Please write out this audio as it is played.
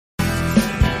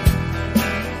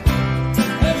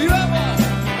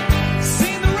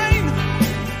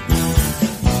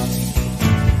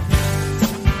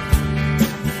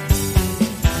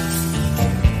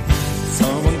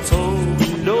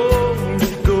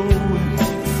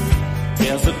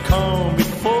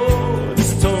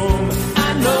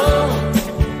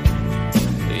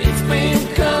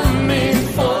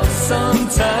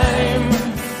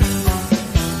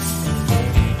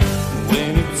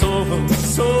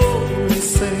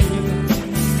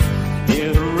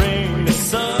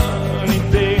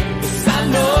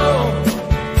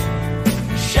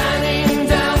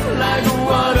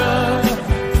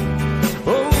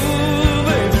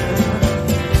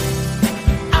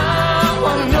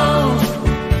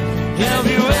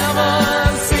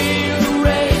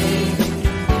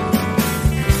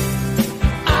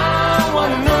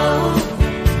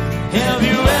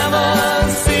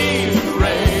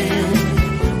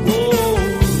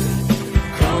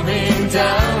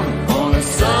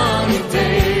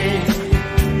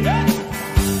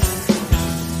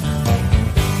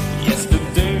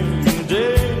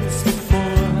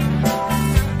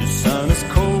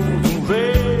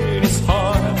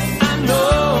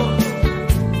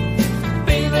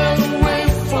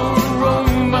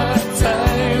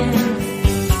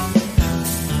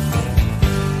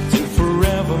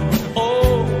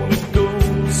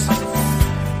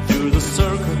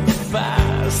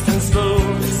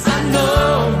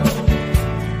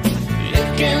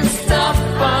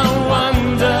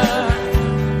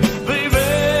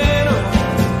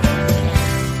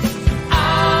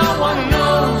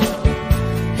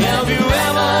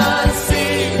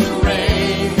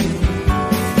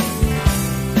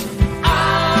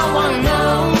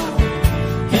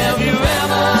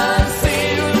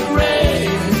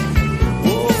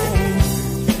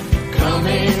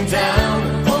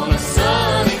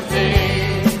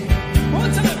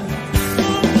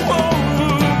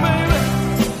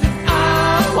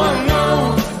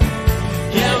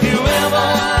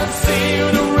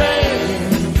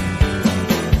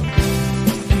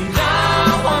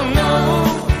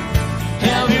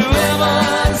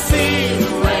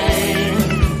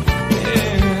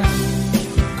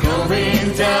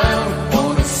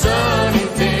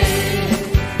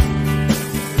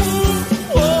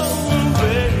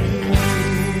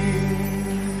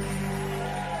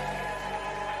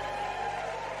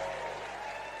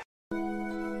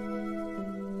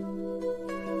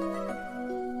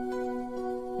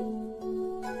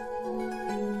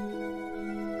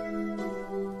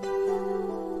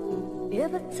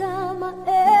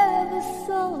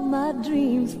saw my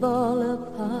dreams fall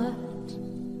apart.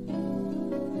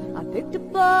 I picked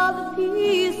up all the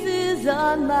pieces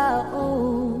on my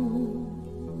own.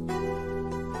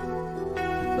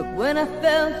 But when I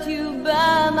felt you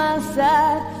by my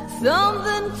side,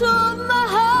 something told my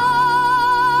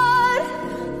heart.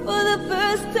 For the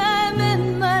first time in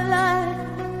my life,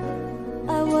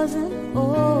 I wasn't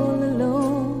all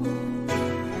alone.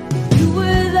 You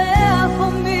were there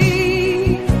for me.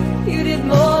 You did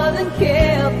more than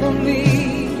care for me.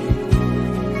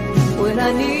 When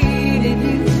I needed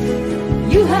you,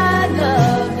 you had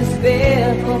love to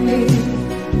spare for me.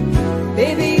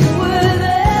 Baby, you were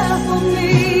there for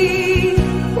me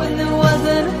when there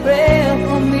wasn't a prayer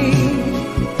for me.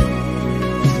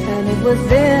 And it was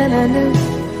then I knew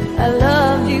I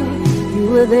loved you. You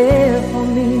were there for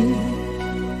me.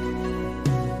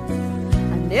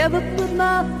 I never put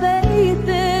my faith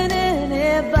in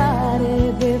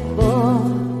anybody before,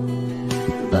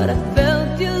 but I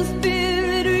felt your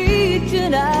spirit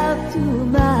reaching out to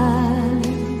mine.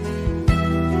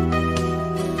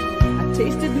 I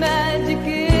tasted magic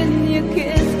in your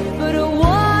kiss, but I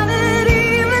wanted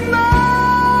even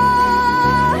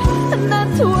more. And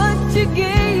that's what you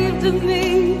gave to me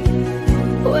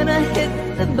when I hit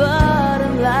the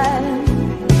bottom line.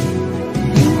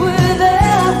 You were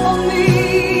there for me.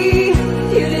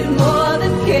 You did more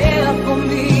than care for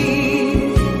me.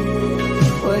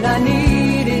 When I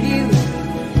needed you,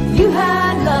 you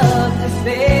had love to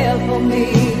spare for me.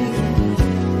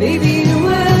 Baby, you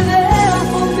were there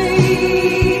for me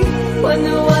when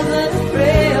there wasn't a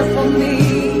prayer for me.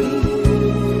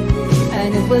 And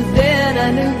it was then I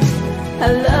knew I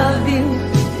loved you.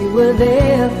 You were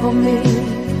there for me.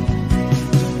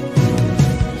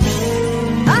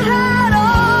 I had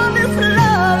all this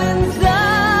love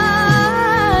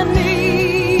inside me.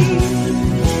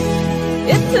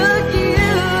 It took you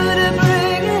to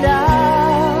bring it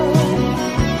out.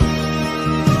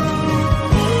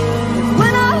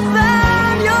 When I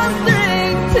found your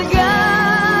strength to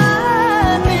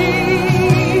guide me,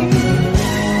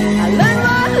 I learned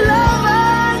what love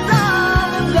was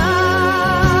all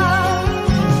about.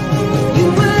 You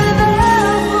were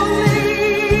there for me.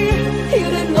 You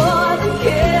did more than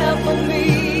care for me.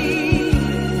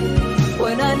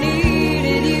 When I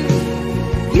needed you,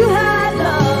 you had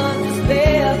love to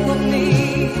spare for me.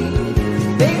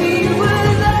 Baby, you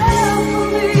were there for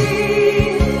me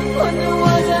when there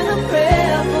wasn't a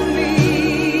prayer for me.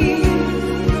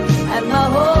 And my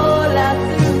whole life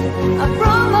through, I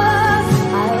promise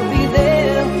I'll be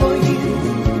there for you.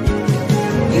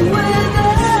 You were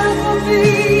there for me.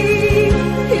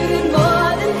 You did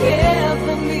more than care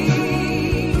for me.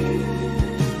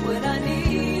 When I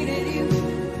needed you,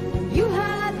 you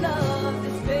had love to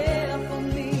spare for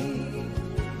me.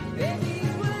 Baby,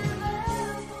 you were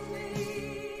there for me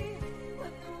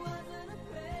when there wasn't a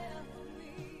prayer for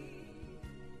me.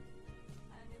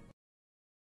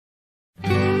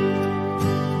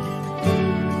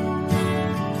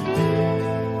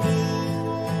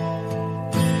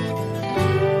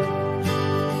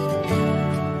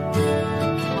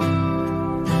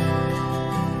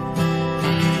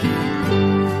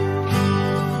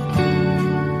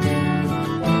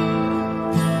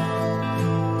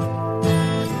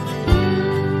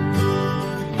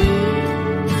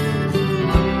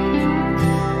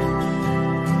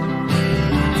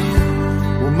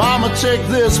 Well, Mama, take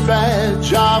this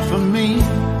badge off of me,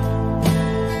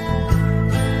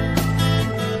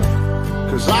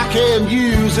 'cause I can't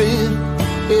use it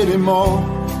anymore.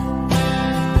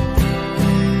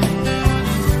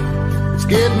 It's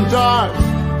getting dark,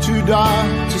 too dark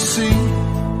to see.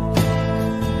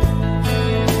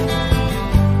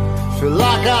 Feel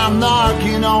like I'm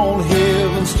knocking on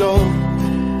heaven's door.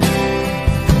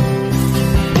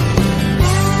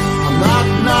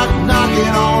 I'm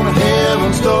knocking on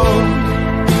heaven's door.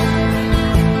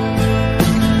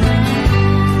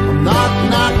 I'm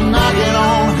knocking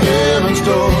on heaven's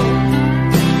door.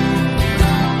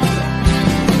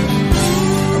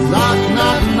 I'm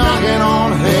knocking on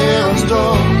heaven's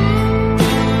door.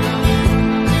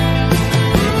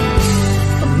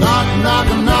 I'm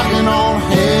knocking on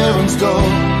heaven's door.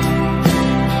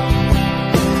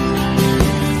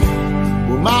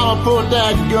 Well, Mama, put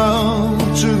that gun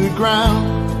to the ground,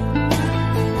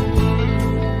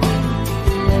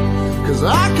 'cause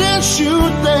I can't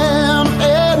shoot them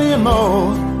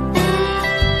anymore.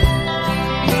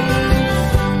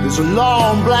 There's a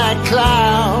long black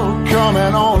cloud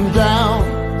coming on down.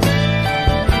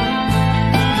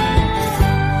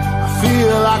 I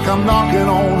feel like I'm knocking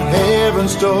on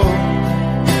heaven's door.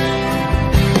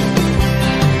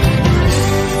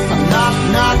 I'm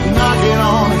knocking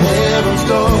on heaven's door.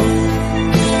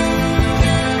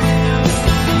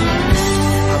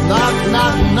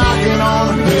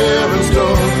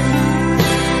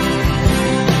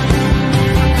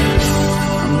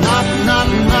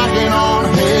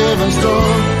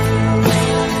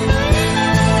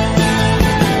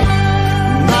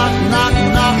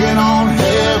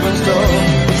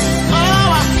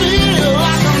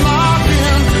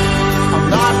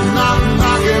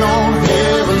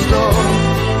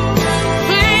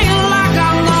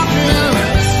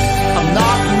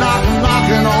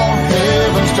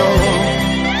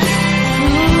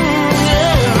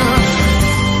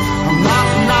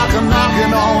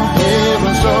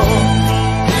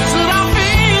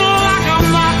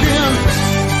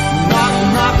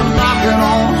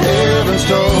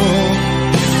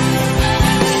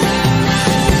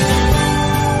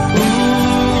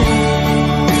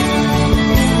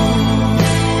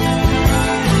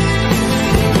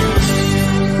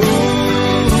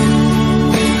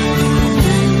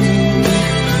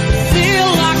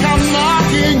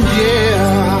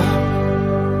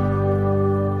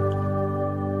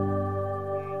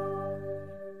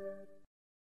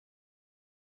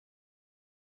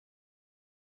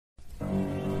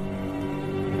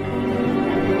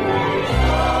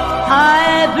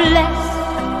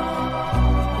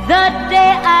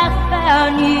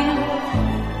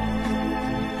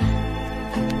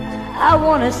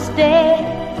 wanna stay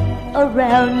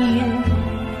around you,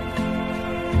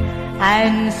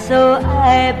 and so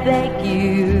I beg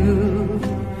you,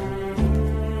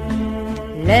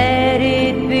 let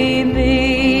it be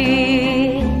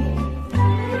me.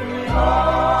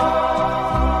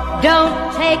 Don't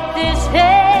take this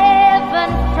heaven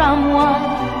from one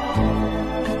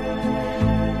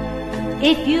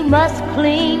if you must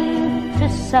cling to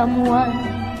someone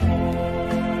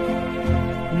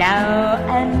now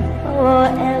and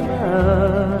forever.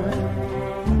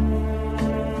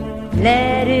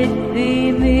 Let it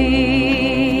be me.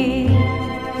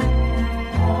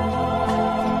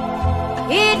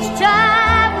 Each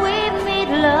time we meet,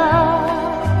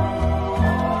 love,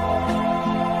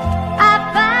 I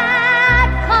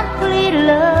find complete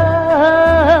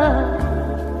love.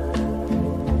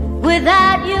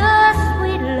 Without your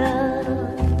sweet love,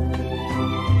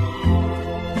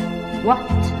 what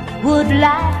would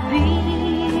life be?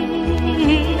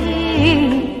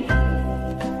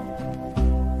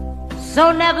 So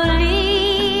never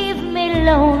leave me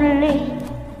lonely.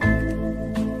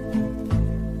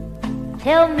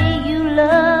 Tell me you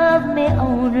love me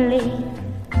only,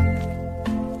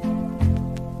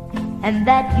 and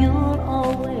that you'll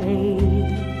always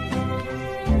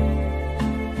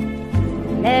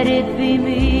let it be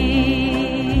me.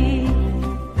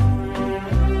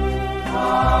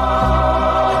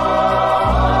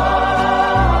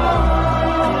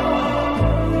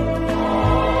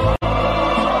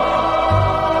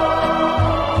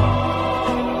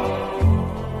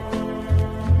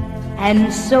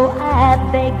 And so I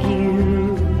beg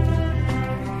you,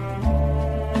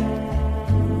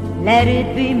 let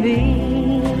it be me.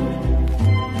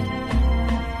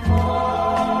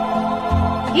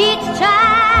 Each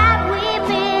time we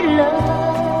meet,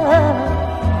 love,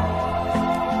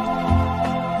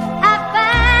 I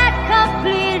find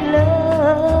complete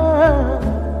love.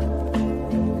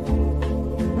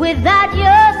 Without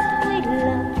your sweet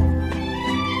love,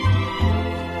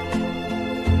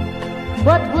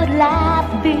 what would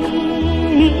life be?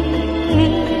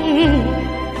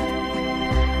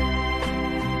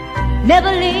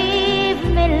 Never leave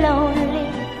me lonely.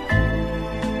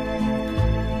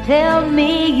 Tell me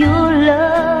you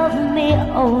love me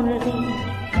only,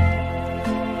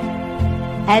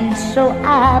 and so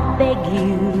I beg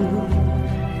you,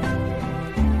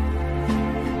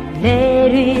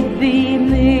 let it be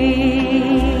me.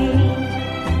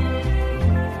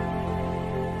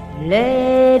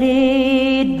 Let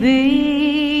it be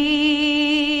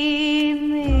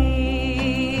me.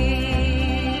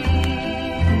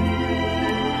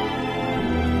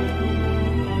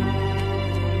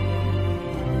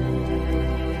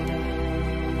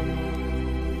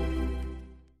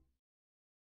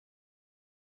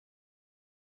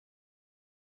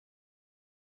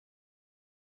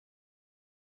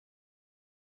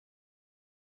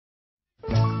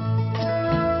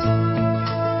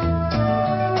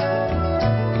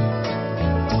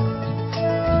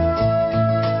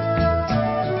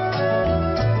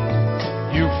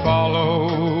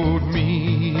 Followed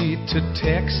me to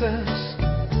Texas,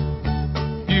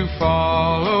 you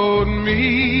followed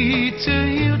me to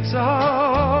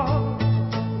Utah.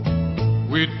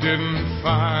 We didn't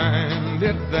find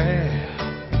it there,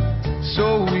 so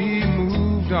we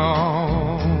moved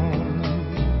on.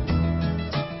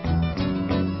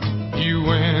 You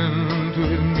went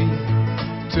with me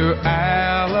to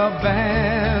Alabama.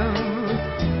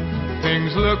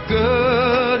 Things look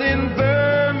good in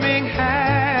Birmingham.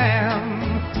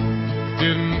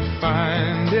 Didn't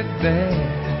find it there,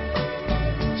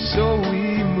 so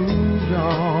we moved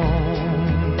on.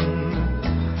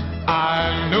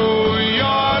 I know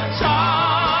you're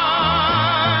tired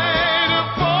of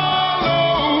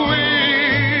following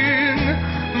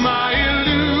my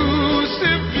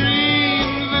elusive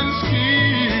dreams and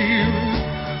schemes,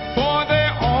 for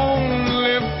they're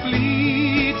only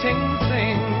fleeting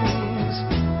things,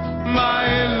 my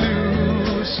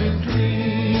elusive dreams.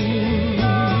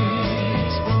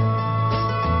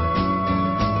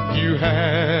 You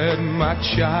had my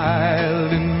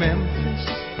child in Memphis,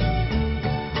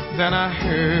 then I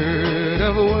heard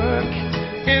of work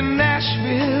in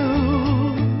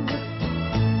Nashville.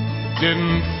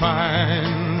 Didn't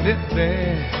find it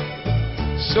there,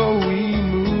 so we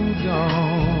moved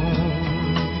on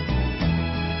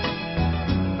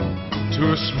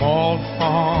to a small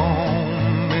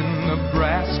farm in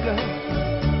Nebraska,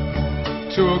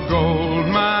 to a gold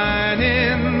mine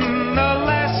in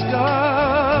Alaska.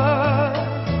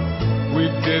 We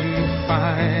didn't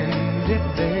find it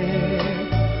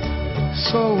there,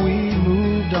 so we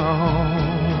moved on.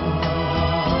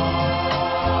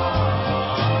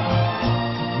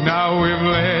 Now we've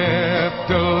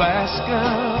left Alaska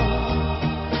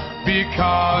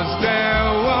because there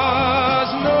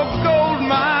was no gold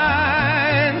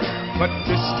mine. But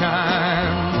this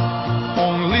time,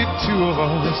 only two of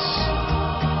us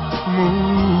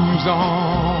moves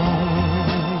on.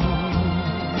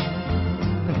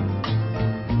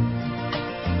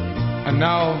 And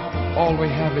now all we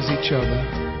have is each other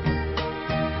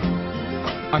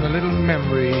and a little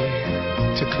memory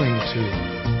to cling to.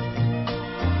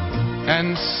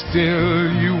 And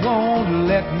still you won't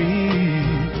let me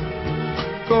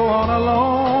go on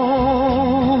alone.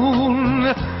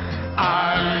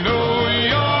 I know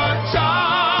you're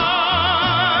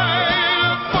tired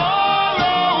of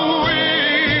following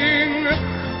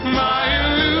my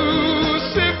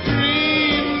elusive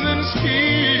dreams and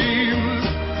schemes,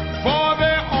 for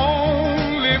they're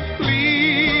only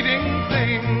fleeting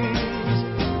things.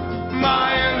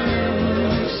 My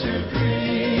elusive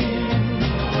dreams,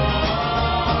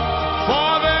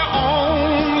 for they're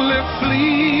only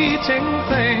fleeting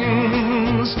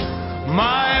things.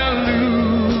 My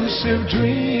elusive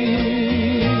dreams.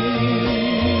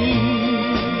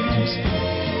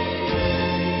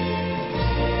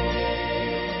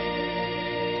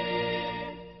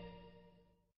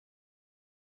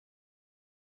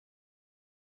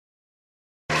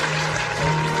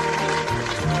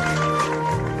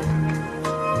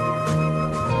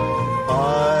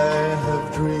 I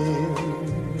have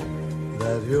dreamed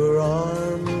that your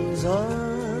arms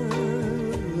are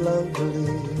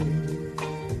lovely.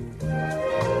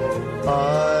 I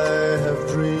have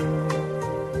dreamed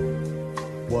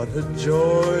what a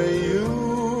joy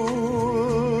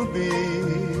you'll be.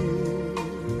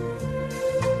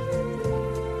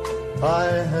 I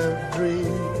have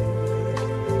dreamed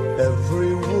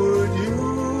every word you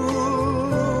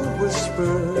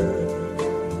whisper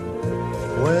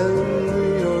when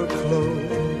you're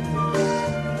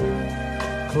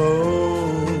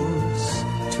close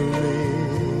to me.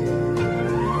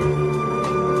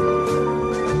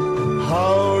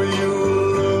 How you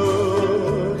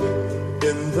look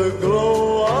in the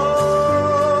glow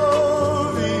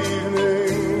of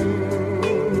evening.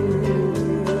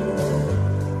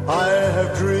 I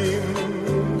have dreamed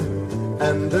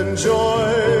and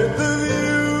enjoyed the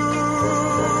view.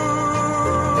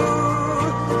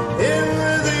 In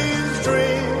these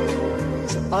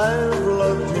dreams I've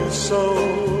loved you so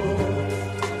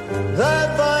that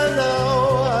by now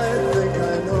I think I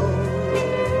know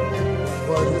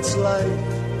what it's like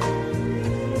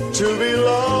to be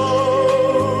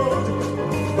loved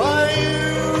by you.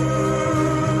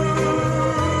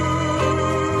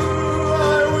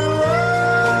 I will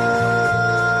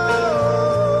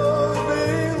love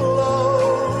being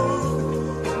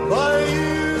loved by you.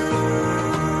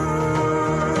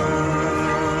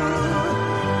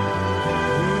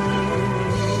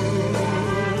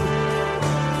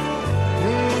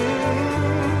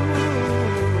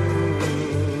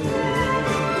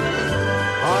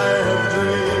 I have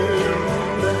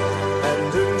dreamed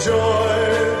and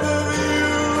enjoyed the view.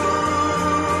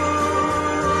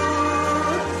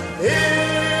 In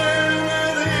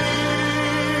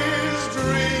these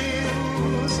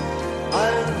dreams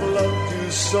I've loved you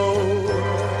so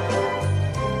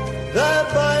that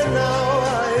by now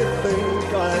I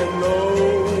think I know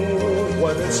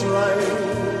what it's like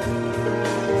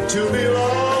to be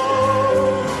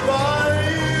loved by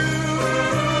you.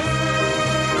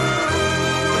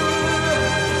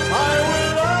 I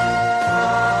will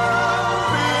love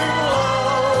being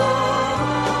loved.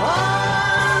 I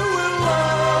will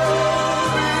love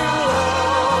being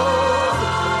loved.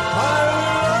 I will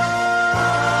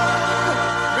love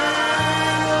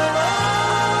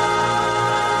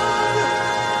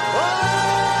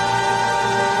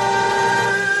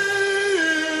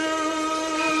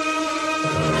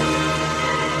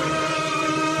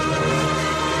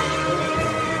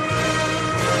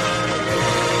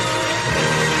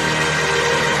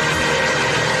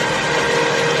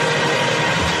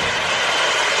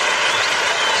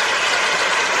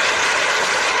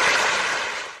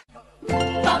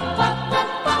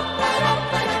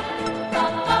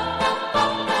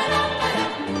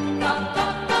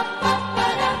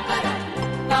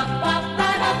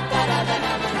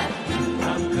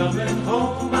I'm coming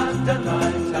home after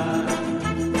lifetime.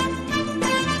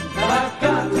 Now I've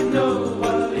got to know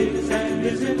what is and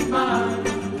isn't mine.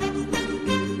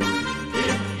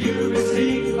 If you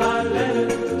receive my letter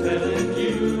telling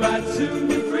you I'd soon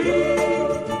be free,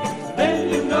 then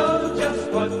you know just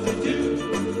what to do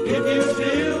if you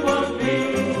still want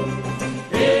me.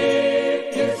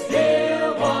 If you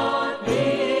still want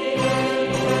me.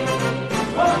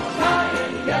 Oh, tie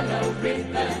a yellow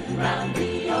ribbon round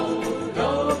the old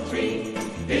oak tree.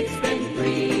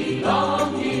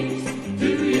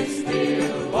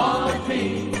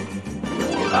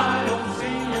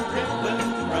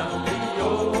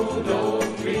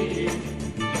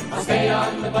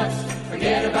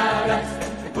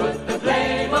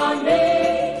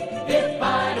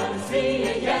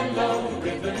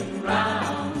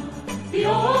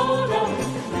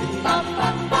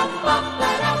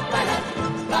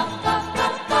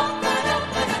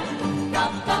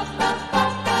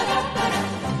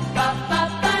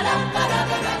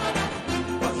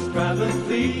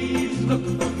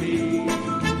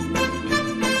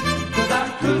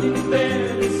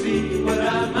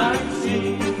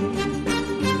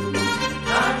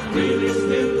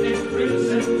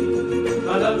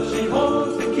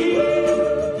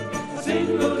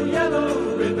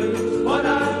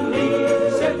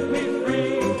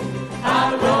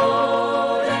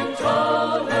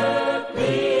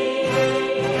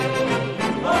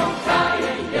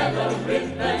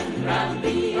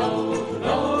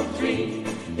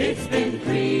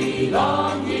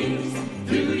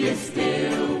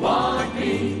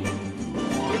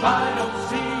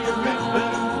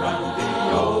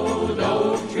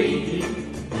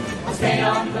 stay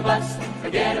on the bus,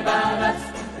 forget about us,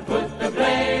 and put the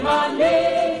blame on me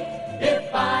if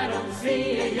I don't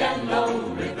see a yellow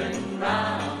ribbon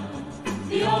round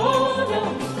the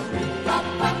old street.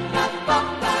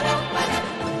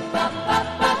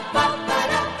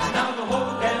 Now the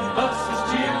whole damn bus is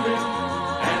cheering,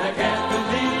 and I can't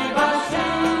believe I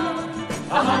see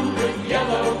 100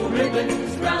 yellow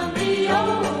ribbons round the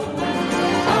old street.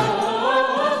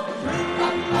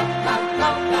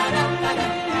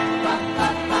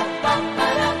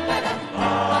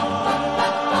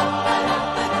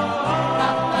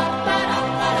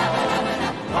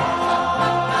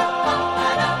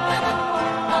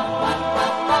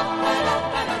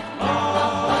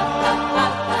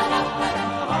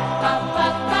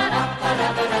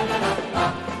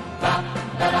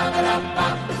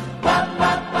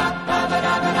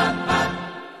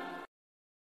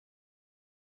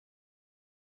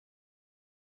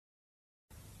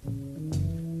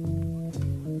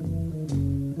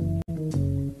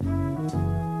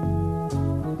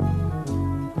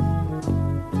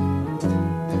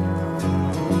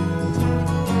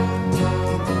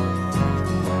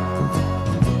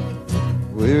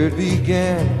 Where it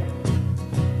began,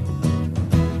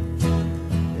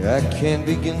 I can't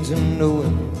begin to know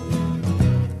it,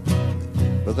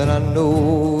 but then I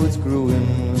know it's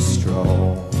growing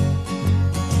strong.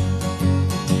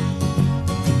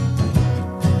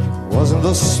 Wasn't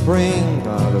the spring,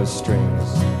 the strings.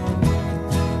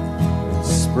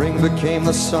 Spring became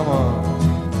the summer.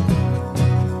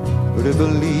 Who'd have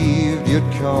believed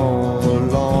you'd come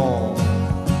along?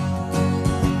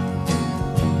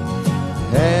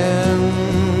 Hands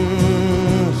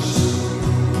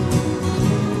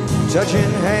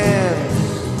touching hands,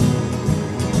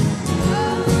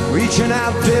 reaching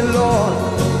out, dear Lord,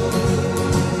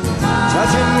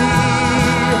 touching me,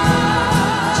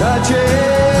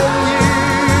 touching you,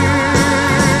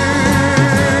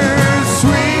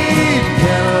 sweet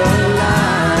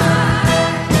Caroline.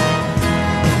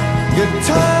 Your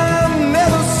time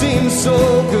never seemed so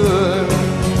good.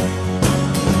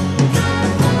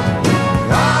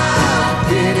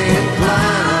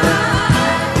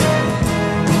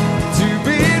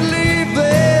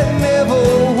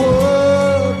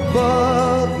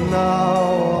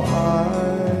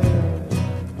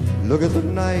 Look at the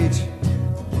night,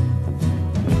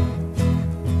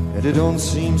 and it don't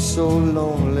seem so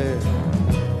lonely.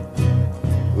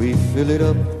 We fill it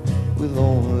up with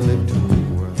only two.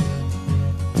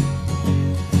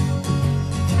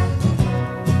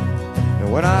 And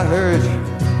when I hurt,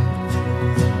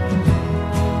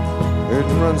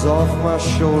 hurting runs off my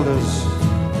shoulders.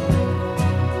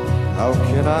 How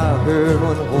can I hurt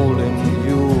when holding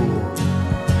you?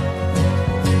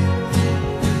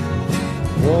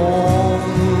 Warm,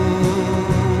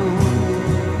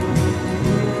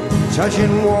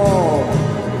 touching warm,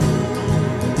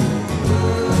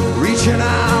 reaching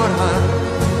out,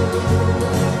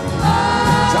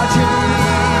 touching me,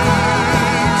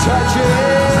 touching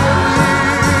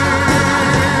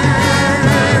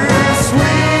you,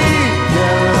 sweet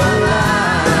Caroline.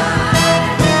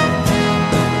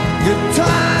 Your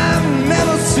time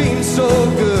never seemed so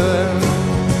good.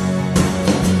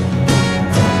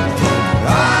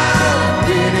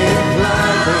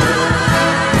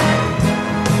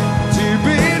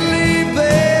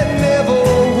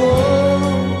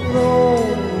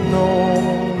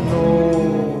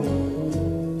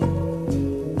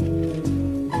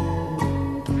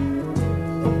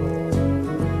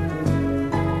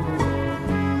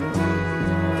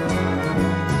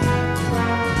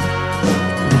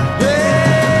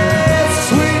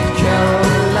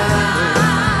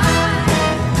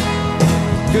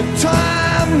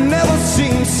 Time never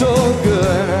seemed so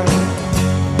good.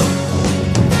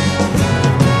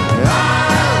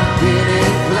 I've been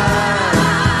inclined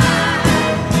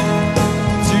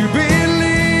to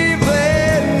believe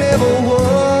there never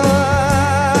was,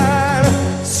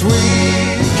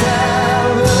 sweet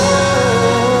Caroline.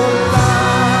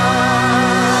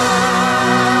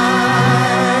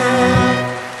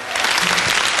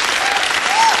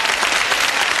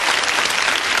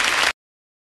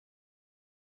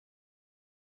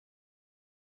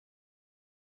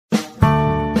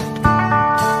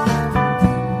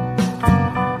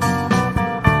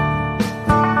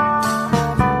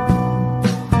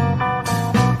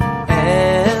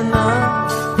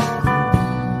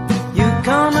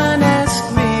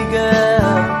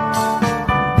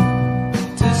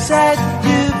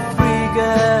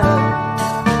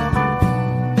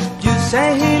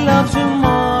 Say he loves you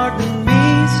more than me,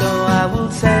 so I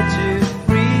will set you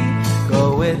free. Go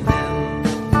with him.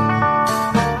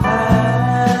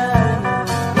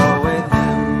 Go with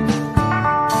him.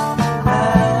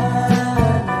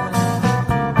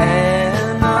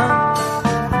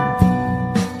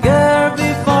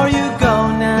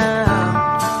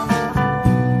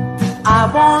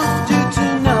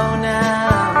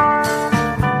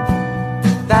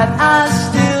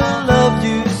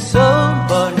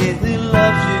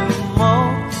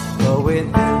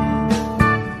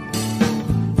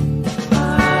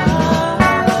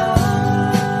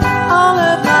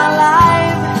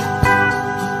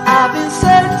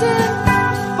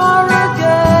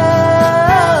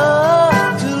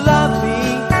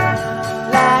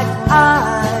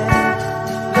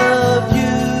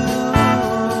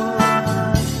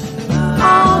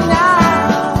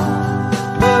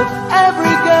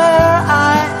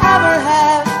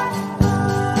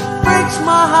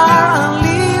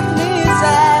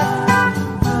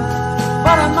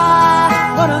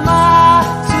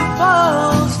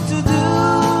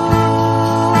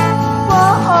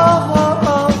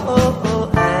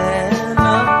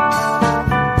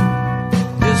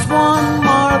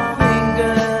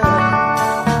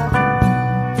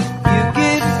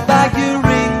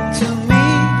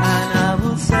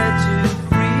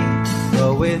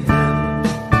 with him.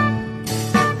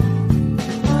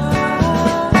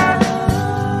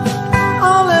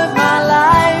 All of my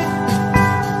life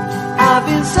I've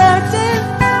been searching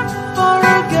for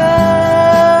a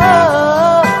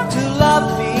girl to love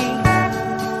me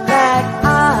like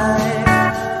I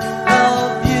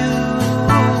love you.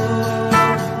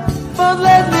 But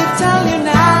let me tell you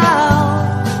now,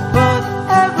 but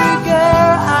every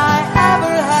girl I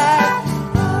ever had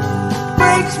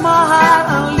breaks my heart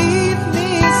and leaves me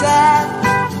sad.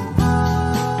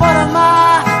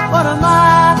 What am I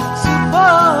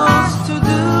supposed to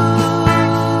do?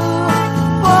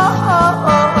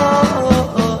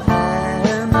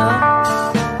 Anna,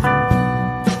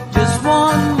 just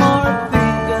one more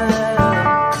finger.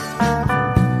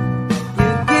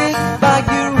 You give back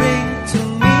your ring to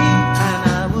me, and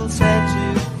I will set you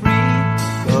free.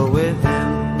 Go with him.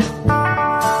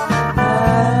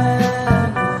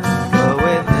 Go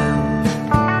with him.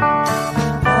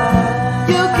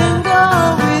 You can go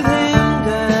with him,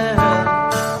 girl.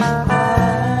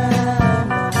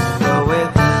 Go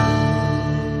with him.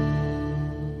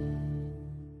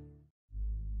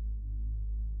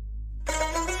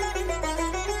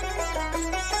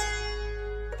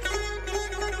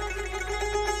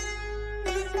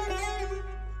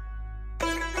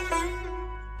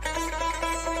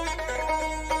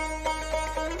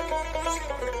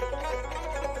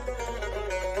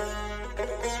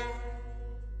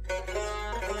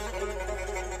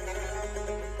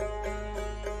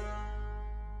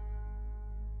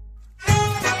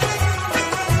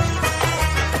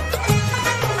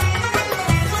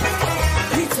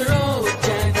 Hit the road,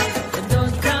 Jack, and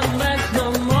don't come back no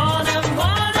more, no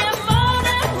more, no more,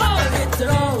 no more. Hit the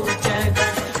road, Jack,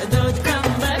 and don't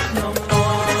come back no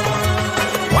more.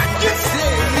 What you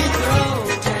say? Hit the road,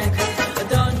 Jack, and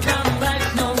don't come back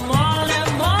no more, no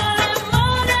more, no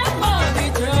more, no more.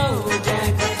 Hit the road,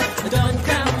 Jack, and don't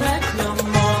come back no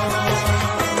more.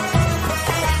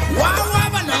 Why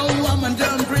woman, no woman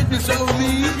done treat me so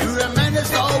mean? You're the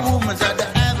meanest old woman that I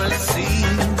ever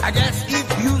seen. I guess if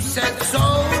you said so,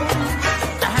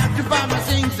 I have to buy my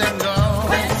things and go.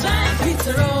 Well, Jack, hit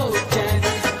the road, Jack,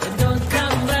 and don't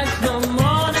come back no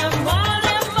more, no more,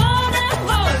 no more, no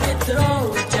more. Hit the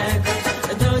road, Jack,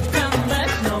 and don't come back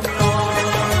no more.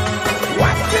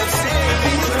 What you say?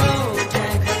 Hit the road,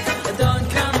 Jack, and don't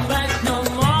come back no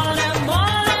more, no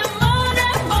more, no more, no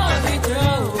more. Hit the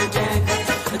road, Jack,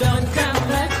 and don't come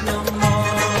back no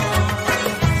more.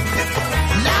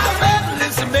 Now, baby,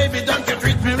 listen, baby, don't you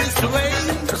treat me this way,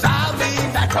 'cause I'll be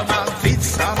back on my feet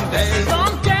someday.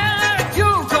 Don't care if you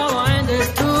go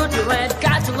understood. You had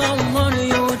got your own money,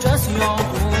 you just your own.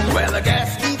 Well, I guess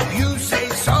if you say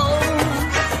so,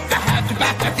 I have to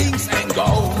pack my things and go.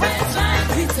 Well, Jack,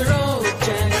 hit the road,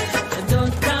 Jack, and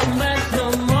don't come back no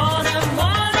more, no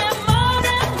more, no more,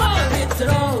 no more. Hit the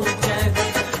road, Jack,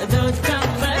 and don't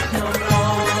come back no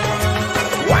more.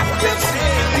 What you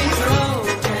say? Hit the road,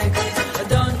 Jack, and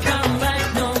don't come back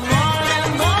no more, no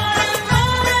more, no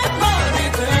more, no more.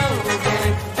 Hit the road,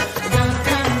 Jack, and don't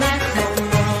come back no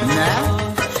more. Now?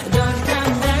 Don't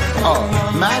come back no Oh,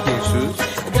 more. my dear sus,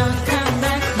 Don't come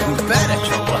back no more. böyle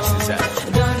çok size.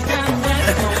 Don't come back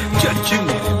no more. Çöküm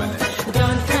dedi bana.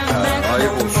 Don't come back no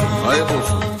Ayıp olsun, ayıp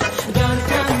olsun. more. Don't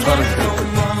come Tutarım back no kırpın.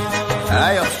 more.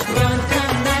 Ha yapsın. Don't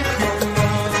come back no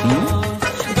more.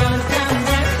 Don't come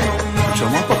back no more.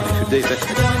 Çama bak, şuradaydı.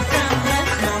 Don't come back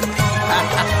no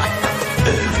more.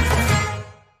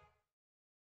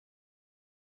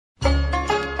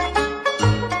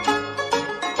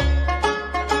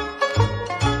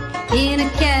 In a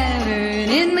cavern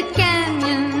in the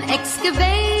canyon,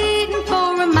 excavating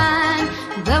for a mine,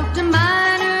 dwelt a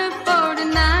miner,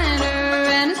 49er,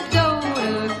 and his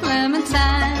daughter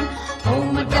Clementine. Oh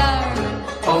my darling,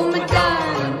 oh my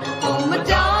darling, oh my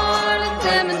darling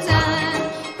Clementine,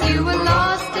 you were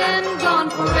lost and gone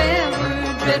forever.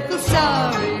 Dreadful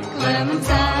sorry,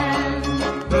 Clementine.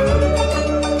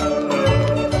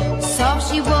 Soft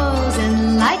she was and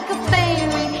like a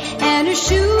fairy, and her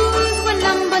shoes were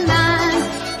number 9.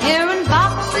 Hair and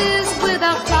boxes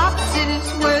without boxes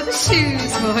were the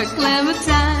shoes for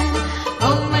Clementine.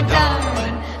 Oh my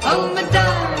darling, oh my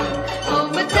darling, oh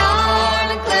my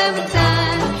darling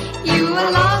Clementine, you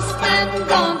are lost and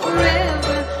gone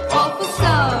forever. Awful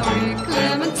sorry,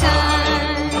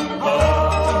 Clementine.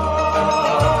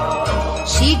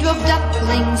 She drove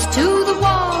ducklings to the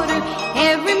water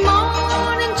every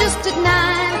morning just at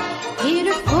 9. Hit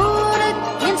her foot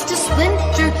against a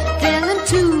splinter, fell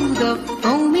into the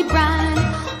foamy brine.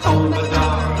 Oh my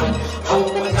darling, oh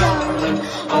my darling,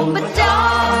 oh my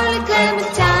darling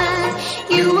Clementine,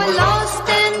 you were lost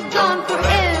and gone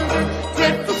forever.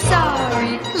 Dreadful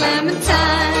sorry,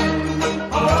 Clementine.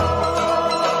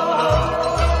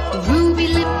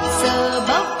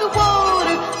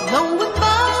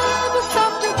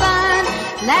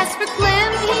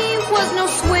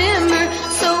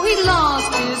 we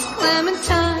lost is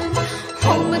Clementine.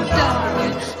 Oh my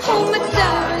darling, oh my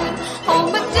darling, oh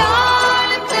my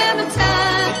darling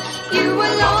Clementine. You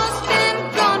were lost and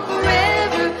gone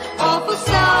forever. Awful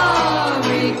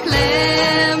sorry,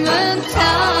 Clementine.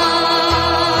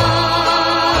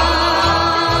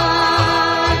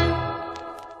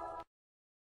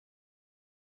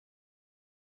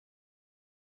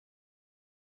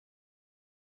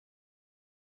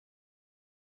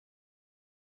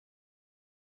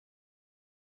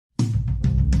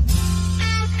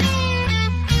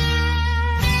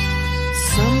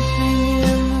 Something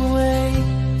in the way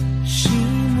she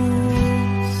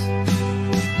moves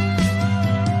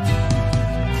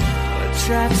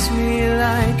attracts me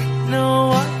like no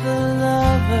other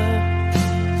lover.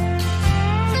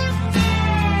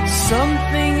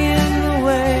 Something in the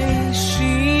way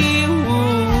she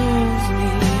woos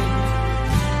me.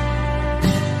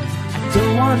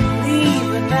 Don't want to leave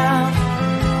her now.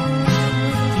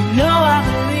 You know I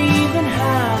believe in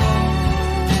how.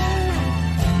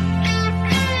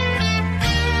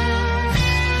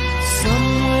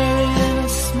 Somewhere in a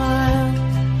smile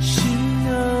she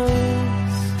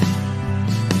knows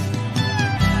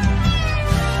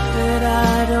that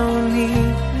I don't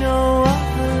need no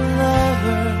other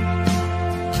lover.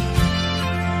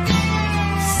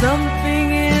 Something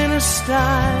in a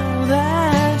style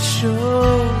that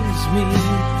shows me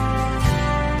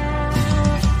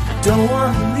I don't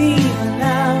want to leave her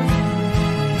now.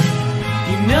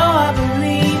 You know I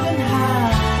believe in how.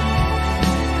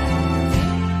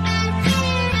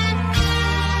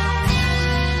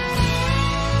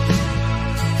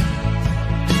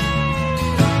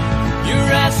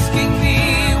 You're asking me,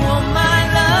 will my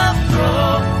love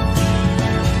grow?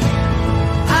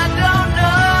 I don't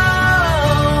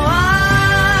know,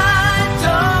 I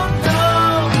don't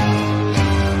know.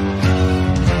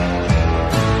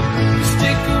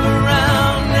 Stick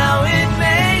around, now it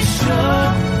may show.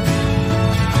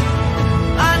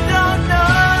 I don't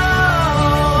know,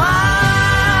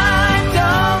 I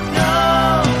don't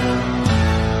know.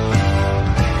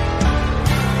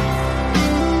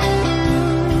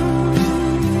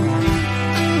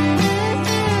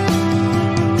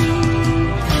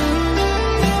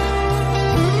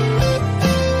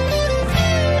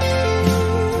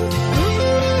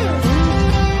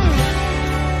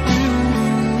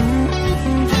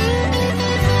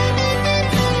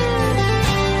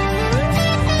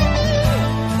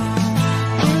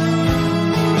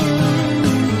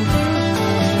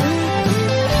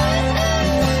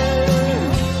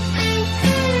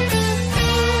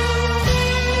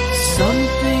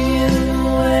 Something in the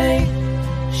way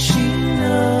she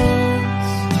knows,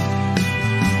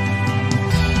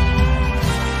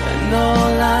 and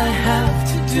all I have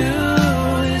to do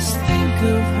is think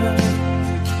of her.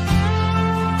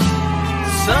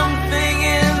 Something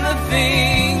in the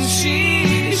things she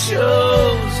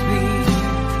shows me.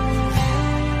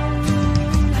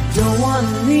 I don't want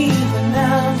to leave her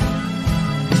now.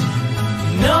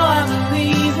 You know I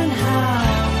believe in how.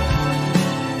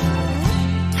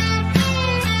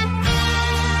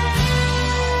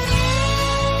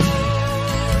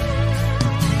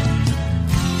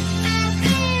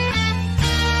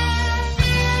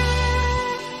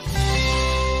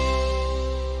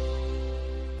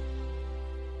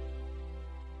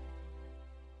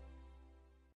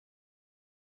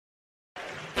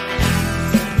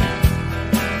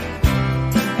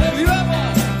 Have you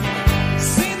ever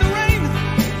seen the rain?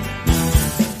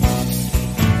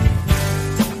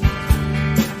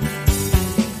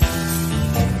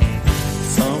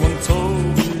 Someone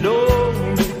told me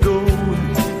long ago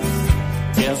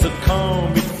there's a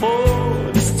calm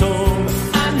before the storm.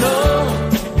 I know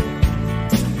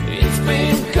it's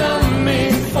been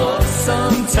coming for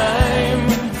some time.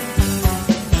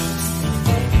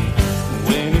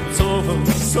 When it's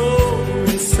over, so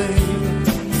they say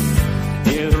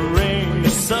it'll rain a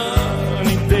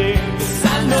sunny day.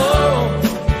 I know,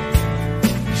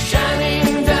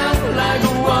 shining down like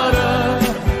water.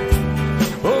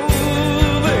 Oh,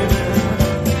 baby,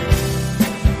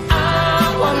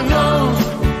 I wanna know,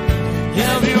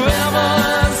 have you ever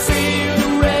seen the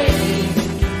rain?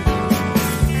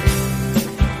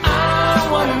 I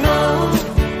wanna know,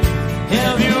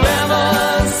 have you ever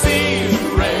seen the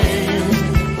rain?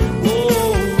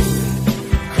 oh,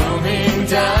 Coming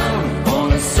down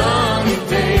on a sunny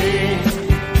day.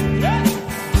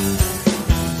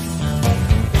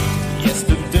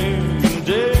 yesterday and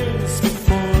days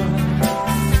before,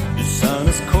 the sun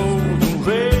is cold and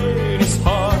rain is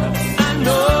hard. I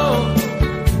know,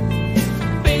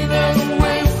 been that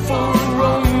way for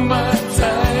all my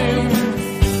time.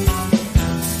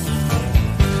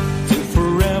 Till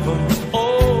forever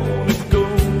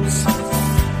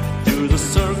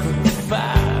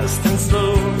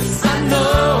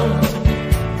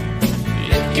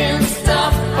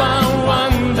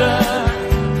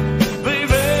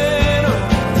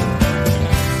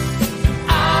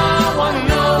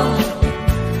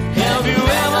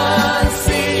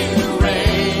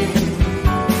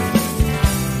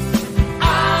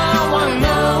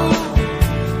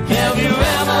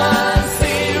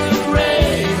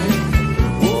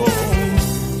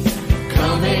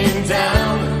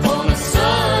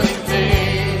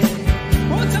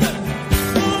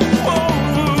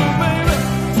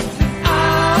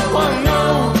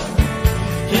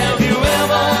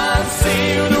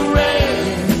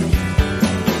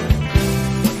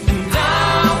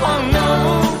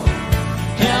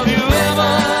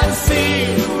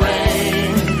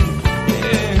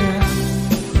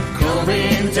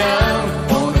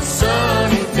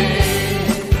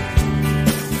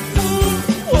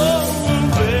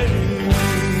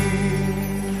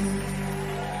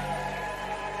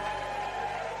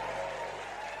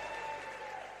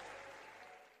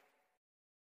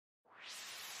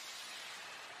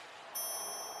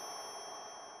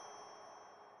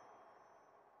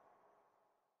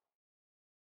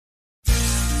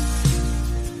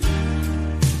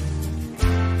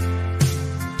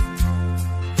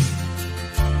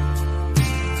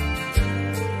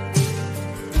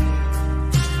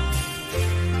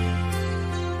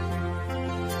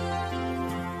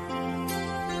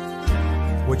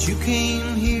what you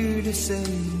came here to say,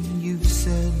 you've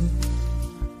said.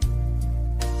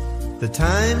 The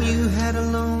time you had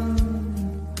alone,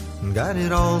 got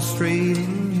it all straight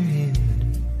in your head.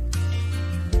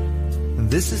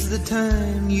 And this is the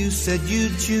time you said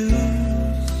you'd choose.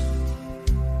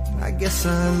 I guess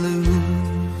I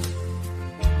lose.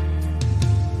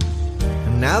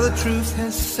 And now the truth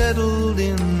has settled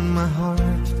in my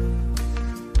heart.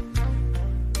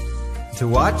 To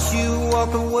watch you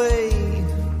walk away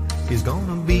is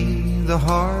gonna be the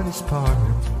hardest part.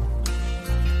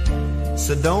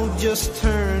 So don't just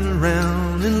turn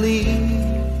around and leave.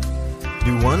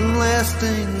 Do one last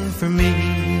thing for me.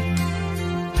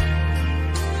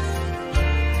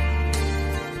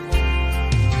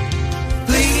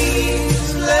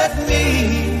 Please let me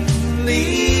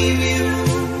leave you.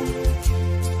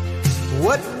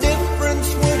 What difference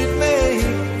would it make?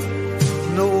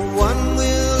 No one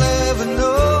will ever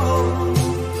know.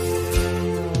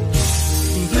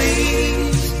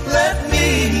 Please let me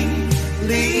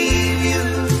leave you.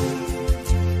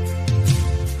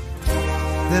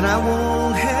 Then I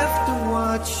won't have to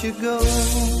watch you go.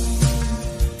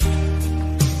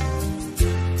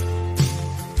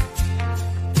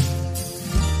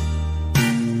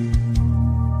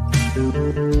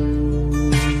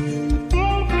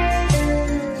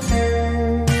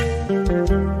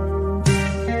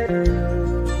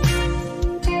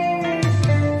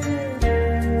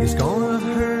 It's gonna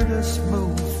hurt us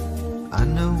both, I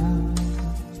know.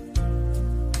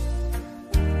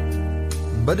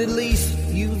 But at least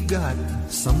you've got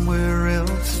somewhere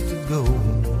else to go.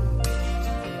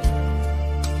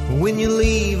 When you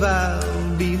leave,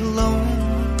 I'll be alone,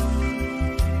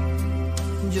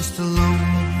 just alone.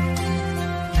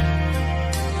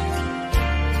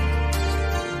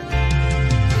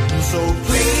 So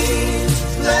please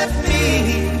let me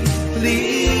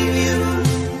leave you.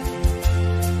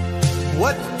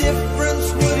 What difference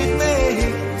would it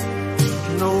make?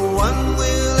 No one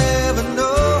will ever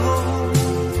know.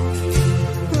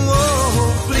 Oh,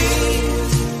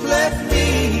 please let me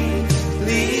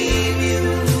leave you.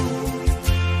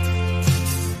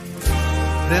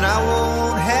 Then I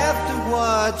won't have to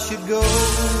watch you go.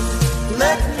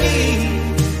 Let me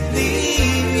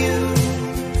leave you.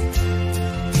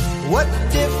 What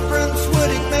difference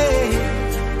would it make?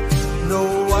 No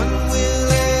one will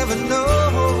ever know.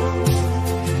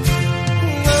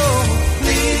 No,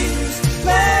 please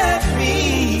let me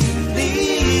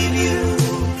leave you.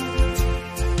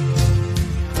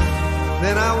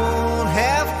 Then I won't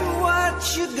have to watch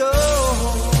you go.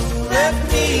 Let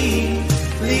me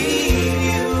leave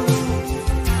you.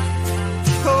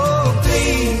 Oh,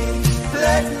 please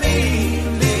let me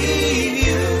leave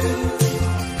you.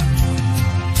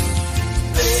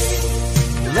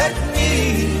 Let me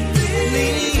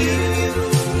leave you.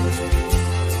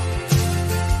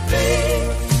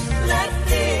 Please let me leave you. Please let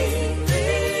me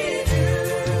leave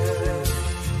you.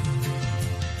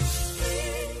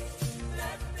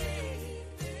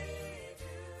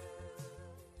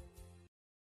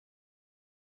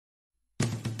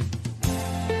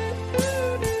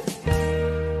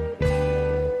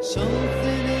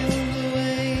 Something in the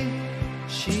way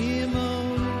she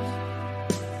moves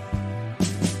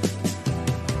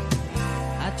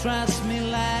attracts me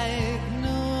like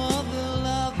no other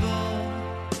lover.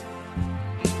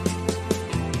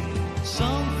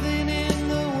 Something in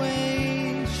the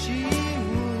way she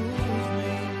moves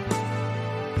me.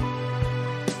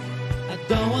 I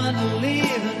don't want to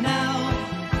leave her now.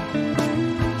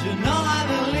 You know I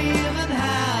believe in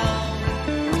how.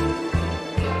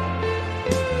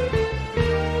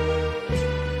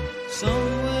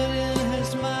 Somewhere in her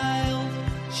smile,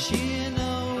 she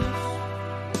knows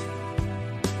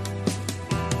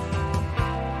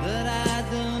that I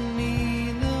don't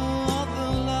need no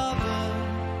other lover.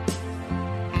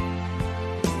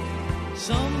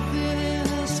 Something in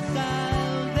her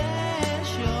style that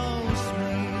shows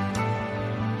me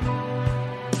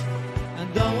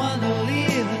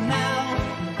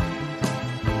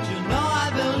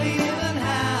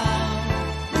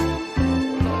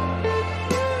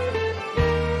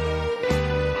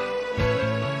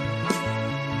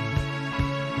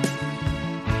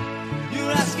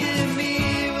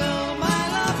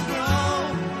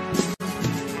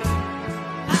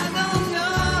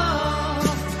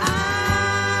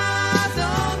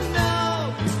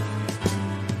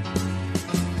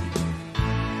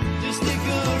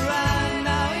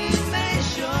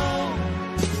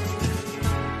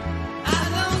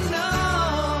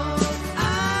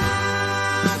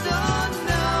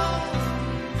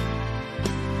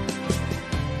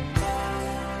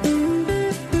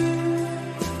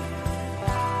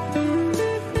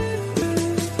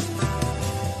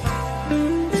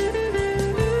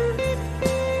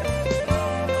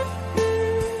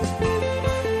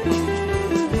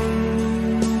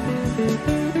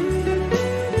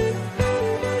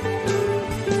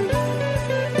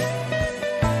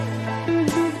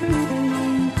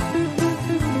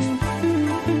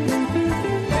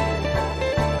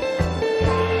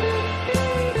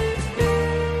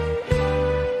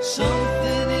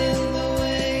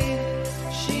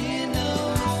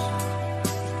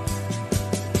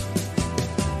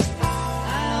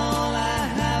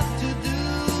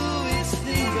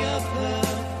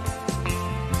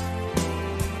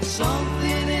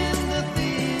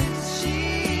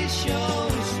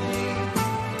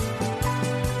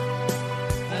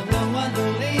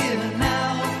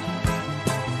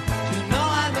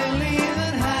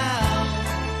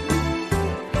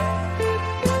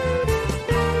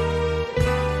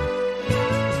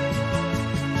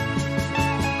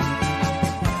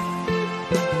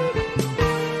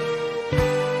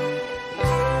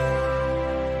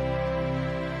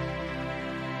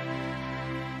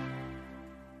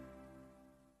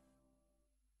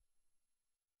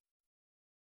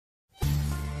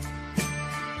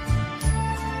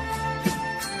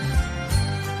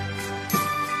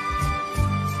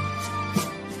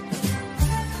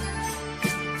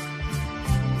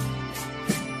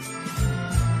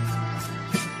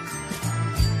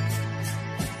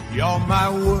You're my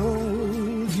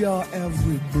world, your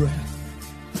every breath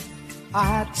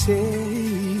I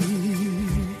take.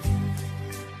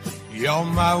 You're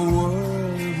my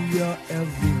world, your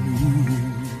every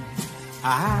move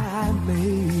I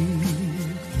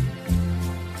make.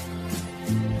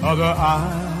 Other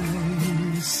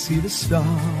eyes see the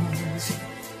stars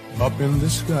up in the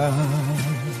sky,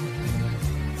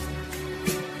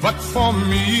 but for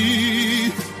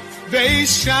me they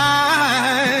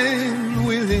shine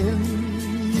within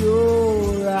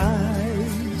your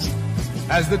eyes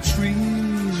as the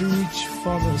trees reach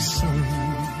for the sun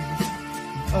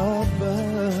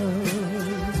above.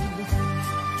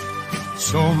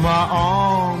 So my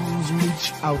arms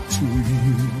reach out to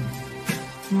you,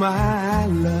 my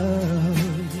love,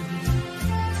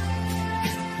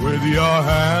 with your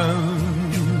hand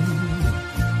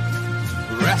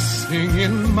resting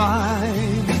in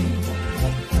mine.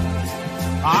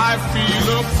 I feel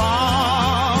a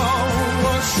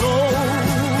power so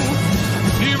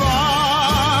divine.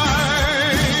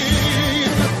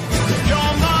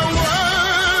 You're my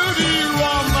world, you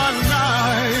are my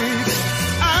night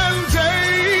and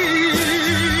day.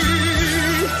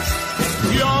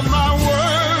 You're my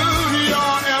world,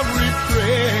 your every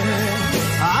prayer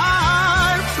I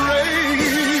pray.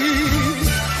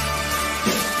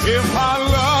 If our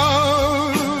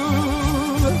love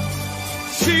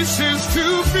ceases to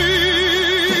be,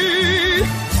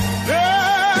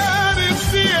 then it's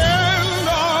the end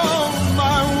of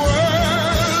my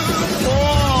world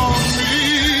for me.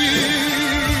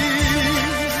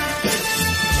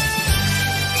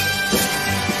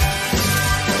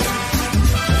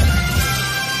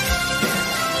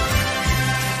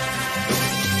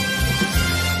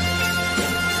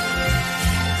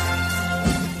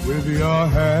 With your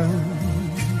hand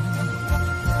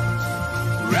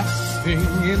resting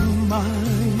in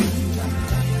mine,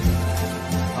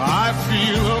 I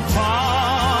feel a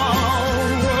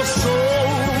power so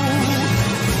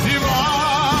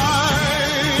divine.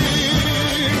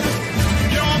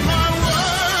 You're my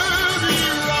world,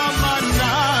 you are my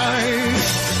night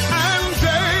and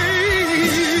day.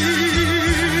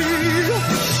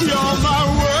 You're my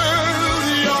world,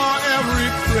 your every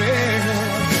prayer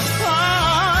I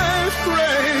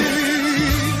pray.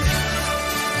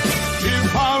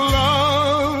 If our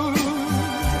love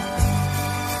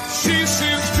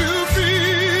ceases to be,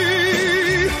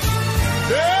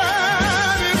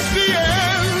 then it's the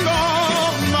end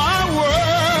of my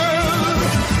world,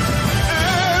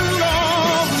 end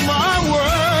of my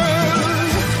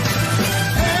world,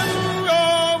 end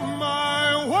of my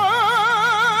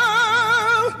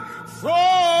world for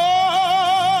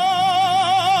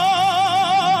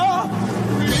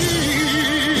me.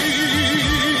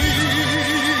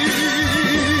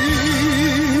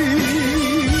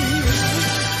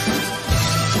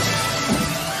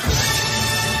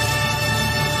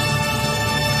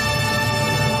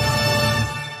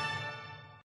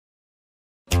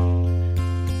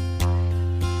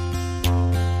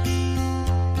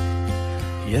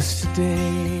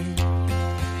 Yesterday,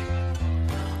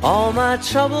 all my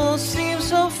troubles seem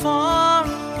so far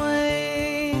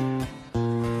away.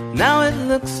 Now it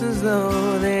looks as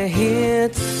though they're here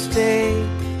to stay.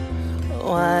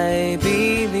 Oh, I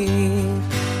believe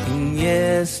in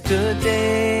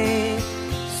yesterday.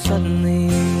 Suddenly,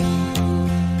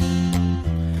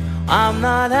 I'm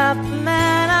not half the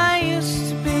man I used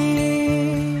to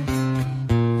be.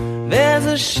 There's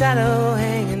a shadow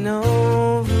hanging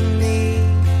over me.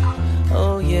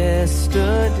 Oh,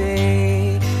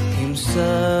 yesterday came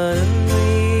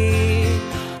suddenly.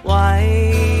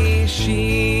 Why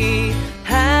she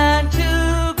had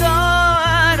to go,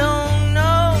 I don't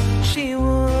know. She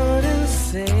wouldn't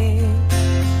say.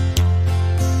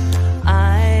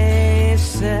 I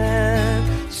said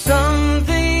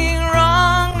something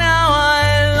wrong. Now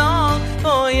I long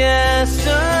for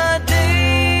yesterday.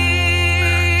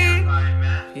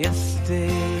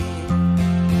 Yesterday,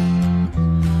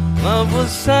 love was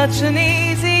such an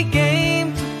easy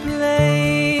game to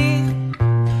play.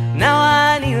 Now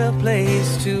I need a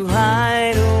place to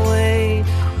hide away.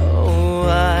 Oh,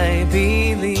 I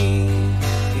believe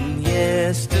in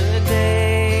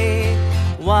yesterday.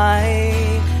 Why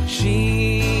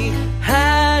she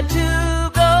had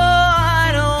to go,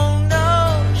 I don't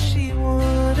know. She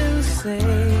wouldn't say.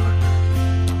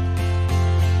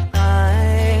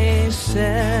 I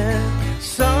said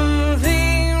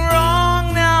something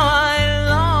wrong. Now I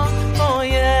long for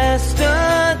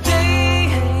yesterday.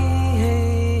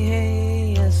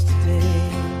 Yesterday,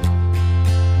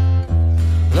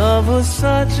 love was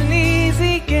such an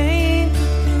easy game to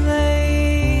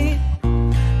play.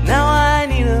 Now I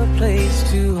need a place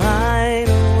to hide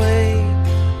away.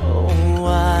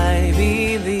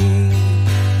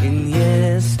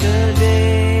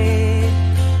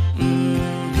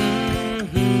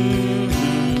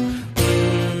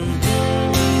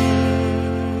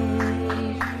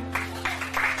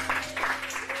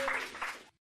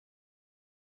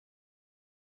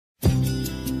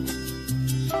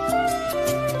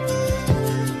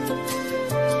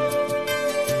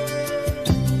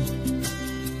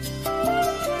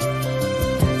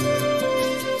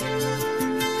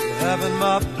 having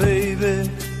my baby.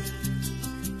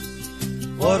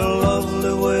 What a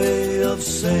lovely way of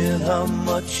saying how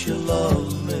much you love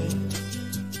me.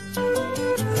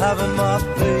 Having my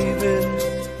baby.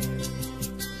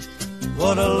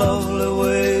 What a lovely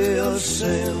way of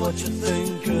saying what you're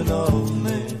thinking of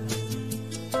me.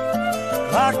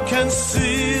 I can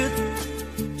see it,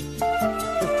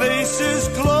 your face is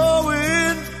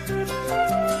glowing.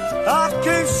 I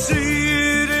can see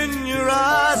it in your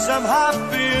eyes. I'm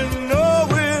happy in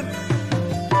knowing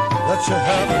that you're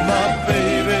having my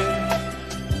baby.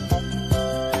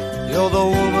 You're the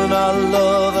woman I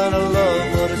love, and I love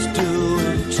what it's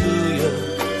doing to you.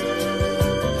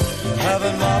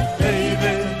 Having my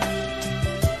baby.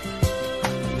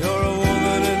 You're a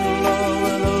woman in love,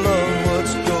 and I love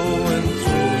what's going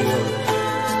through you.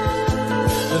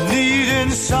 The need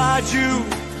inside you,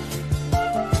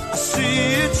 I see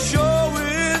it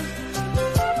showing.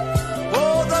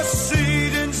 Oh, the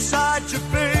seed inside you,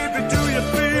 baby, do you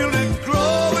feel it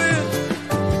growing?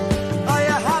 Are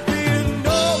you happy in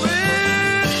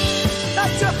knowing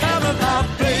that you're having my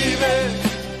baby?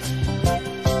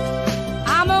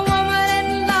 I'm a woman in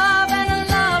love, and I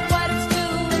love what it's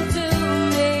doing to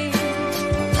me.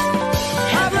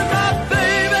 Having my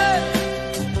baby.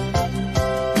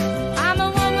 I'm a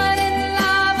woman in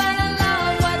love, and I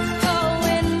love what's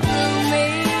going through me.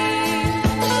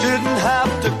 Didn't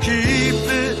have to keep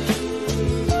it,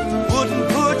 wouldn't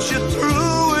put you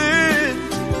through it.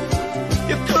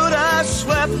 You could have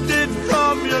swept it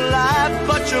from your life,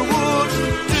 but you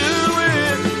wouldn't do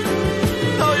it.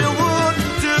 No, you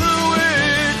wouldn't do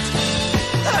it.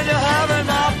 And you're having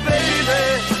my baby.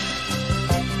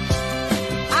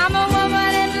 I'm a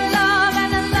woman in love,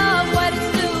 and I love what it's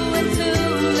doing to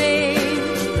me.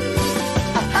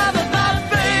 Having my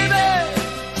baby.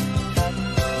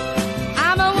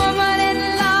 I'm a woman in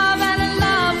love,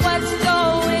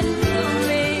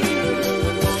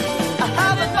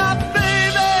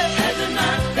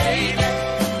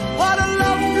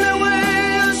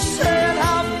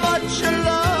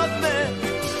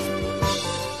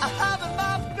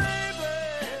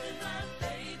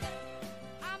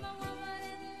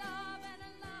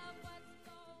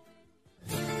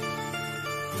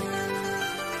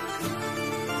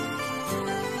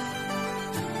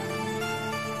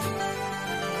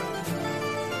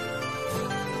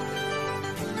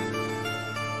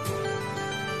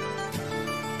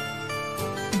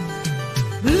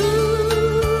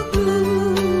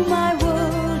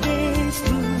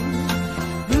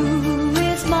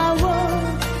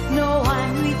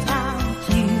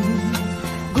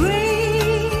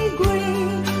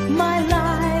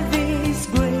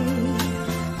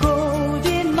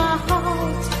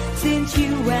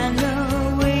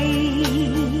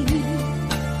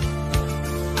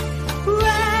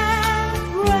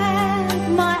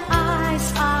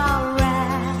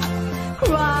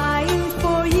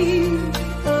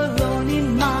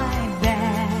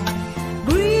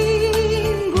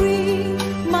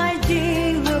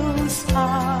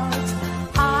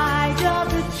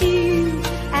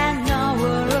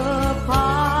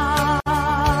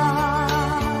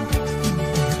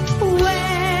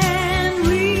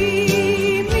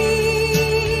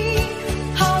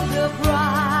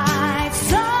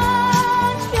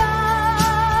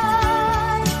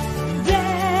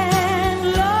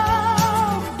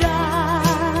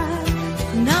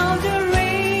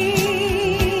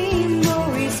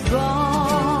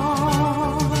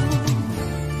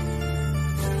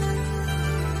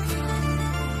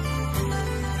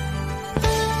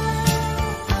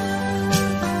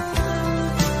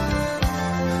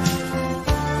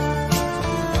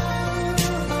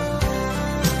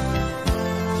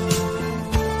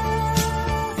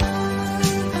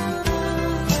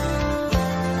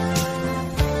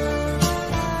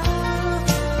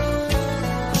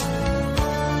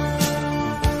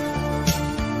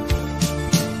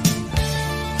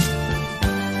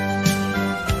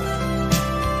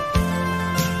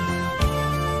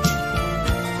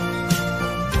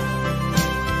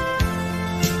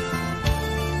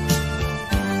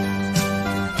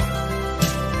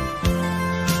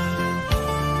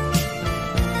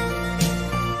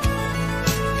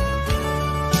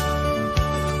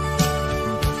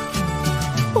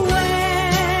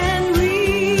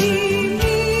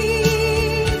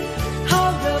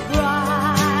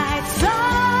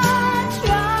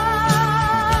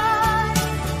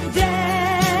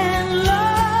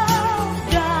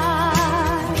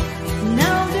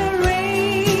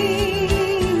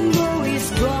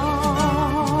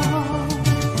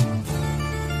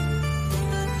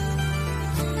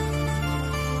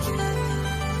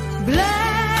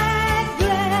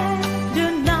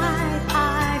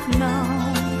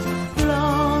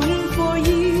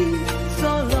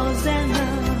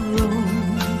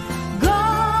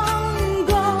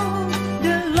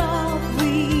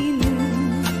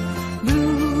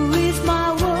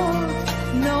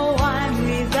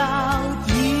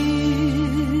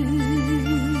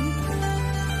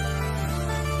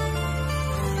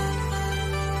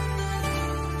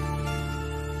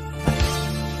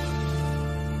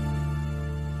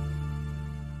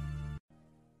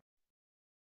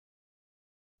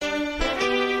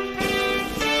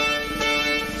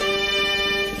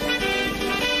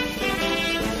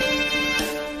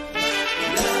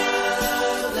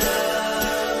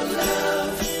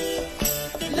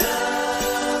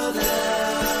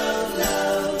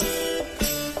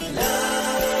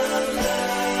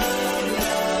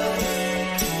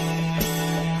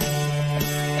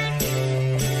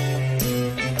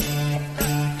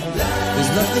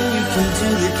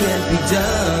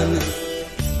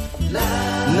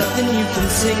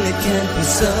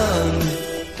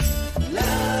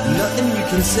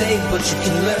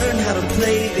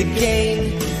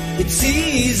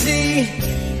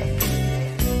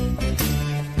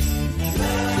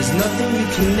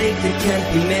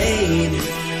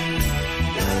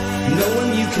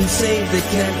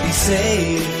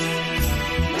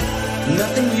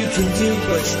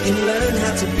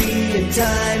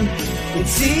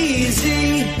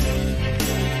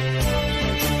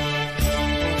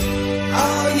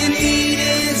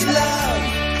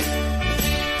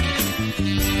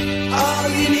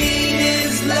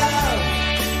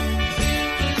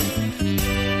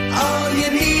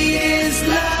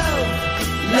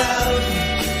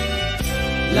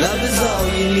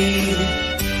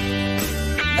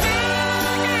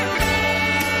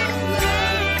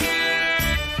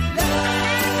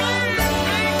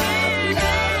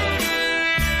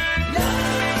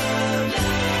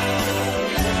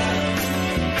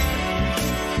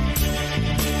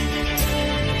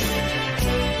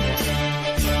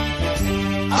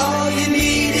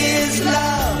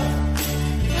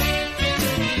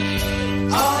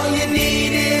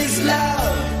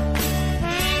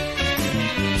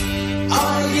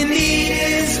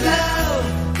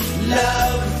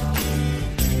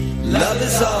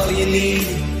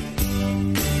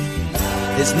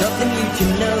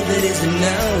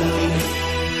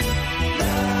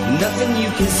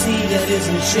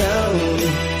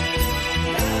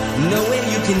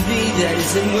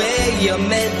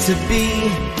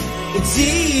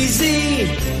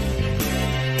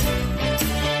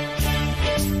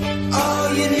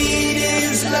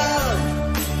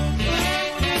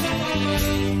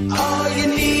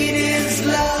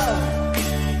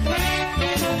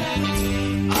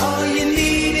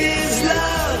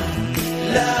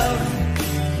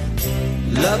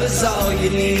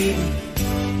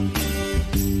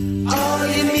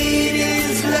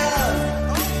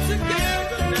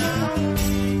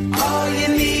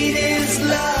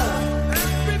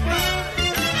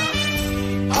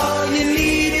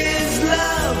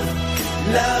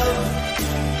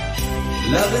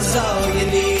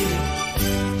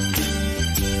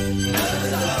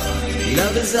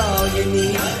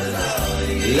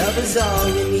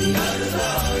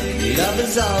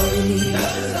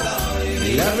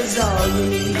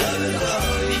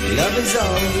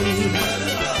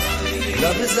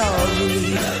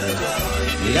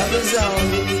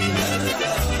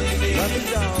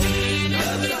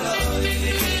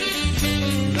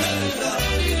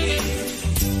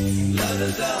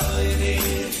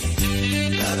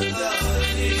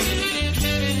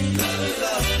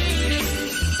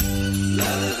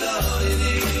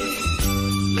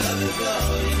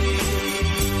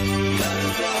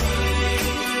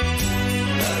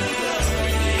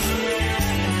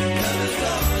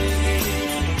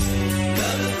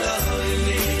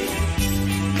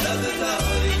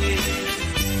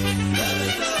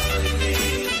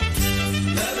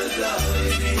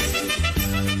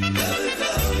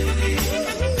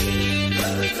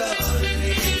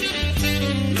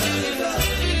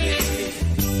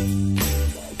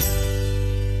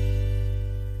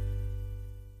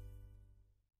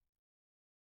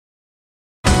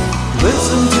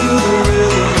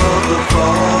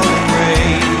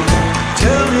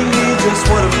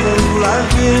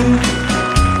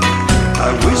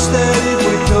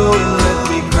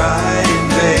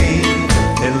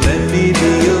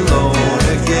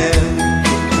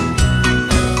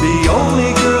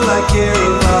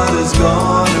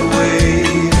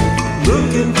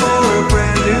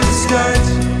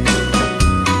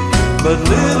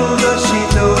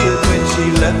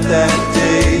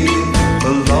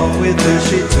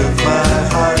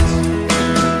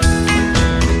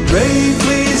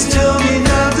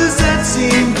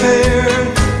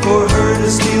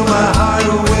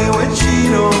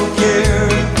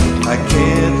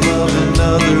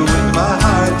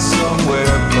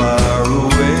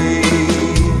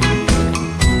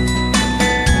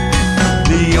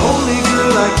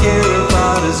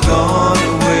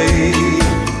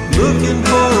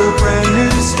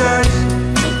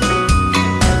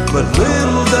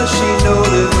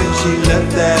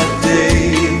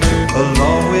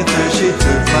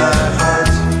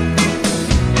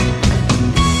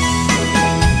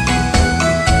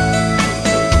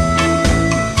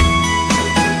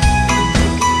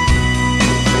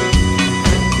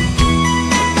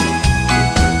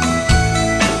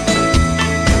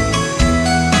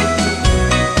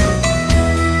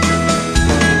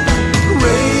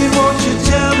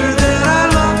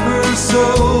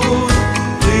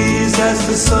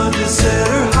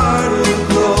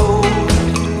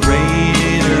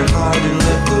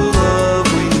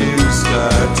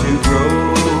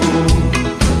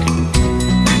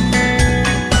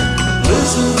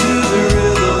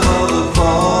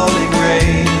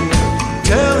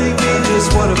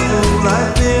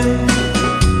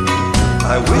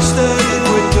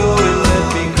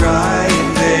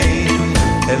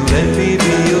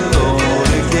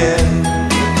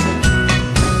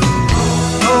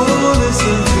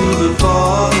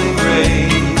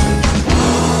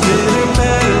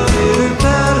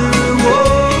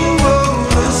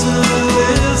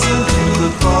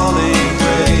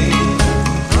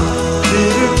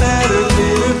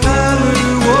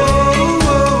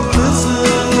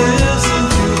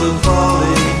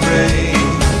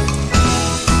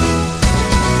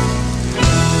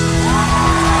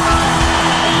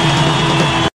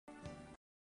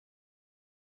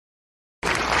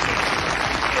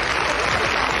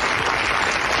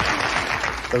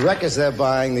 The records they're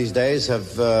buying these days have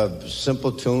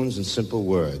simple tunes and simple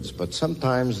words, but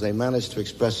sometimes they manage to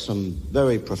express some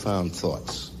very profound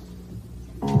thoughts.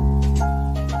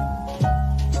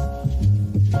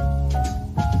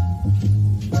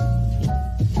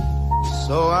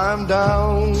 So I'm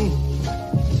down,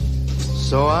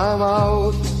 so I'm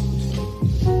out,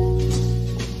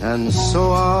 and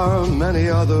so are many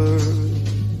others.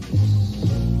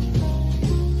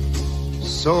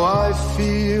 So I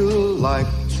feel like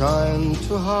trying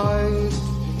to hide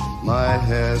my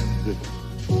head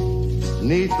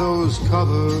neath those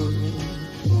covers.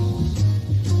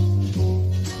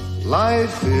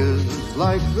 Life is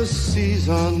like the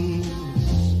seasons.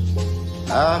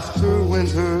 After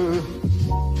winter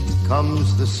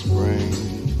comes the spring.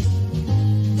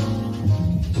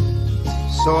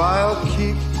 So I'll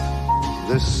keep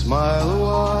this smile a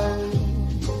while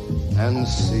and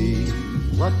see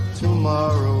what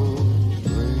tomorrow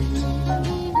brings.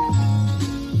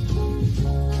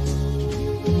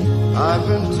 I've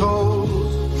been told,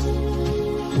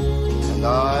 and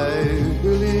I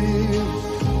believe,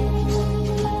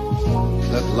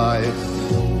 that life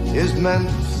is meant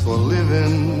for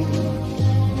living.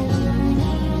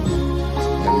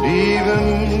 And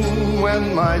even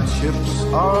when my chips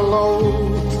are low,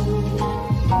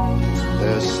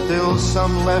 there's still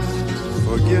some left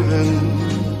for giving.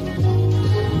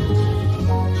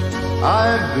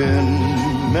 I've been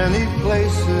many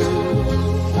places,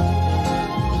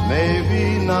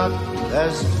 maybe not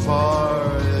as far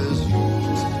as you.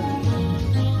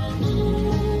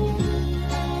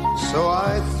 So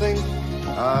I think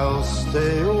I'll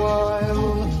stay a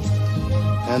while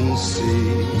and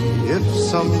see if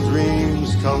some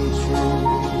dreams come true.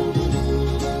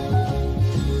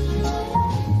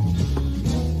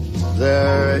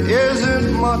 There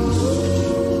isn't much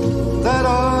that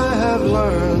I have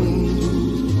learned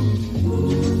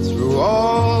through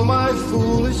all my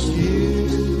foolish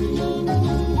years,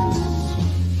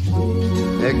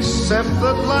 except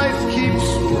that life keeps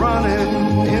running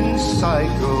in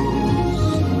cycles.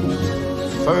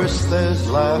 First there's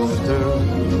laughter,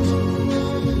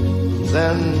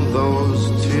 then those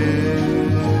tears.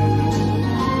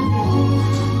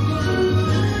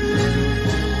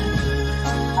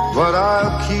 But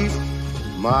I'll keep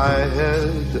my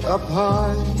head up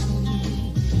high,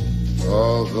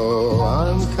 although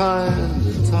I'm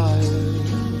kinda tired.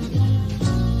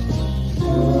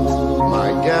 My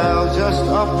gal just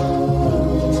up,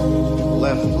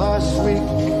 left last week.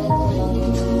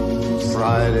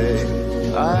 Friday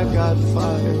I got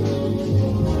fired.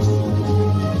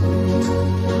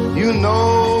 You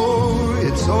know,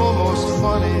 it's almost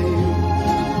funny,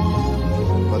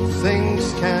 but things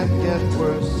can't get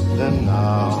worse than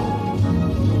now.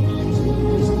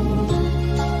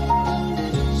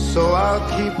 So I'll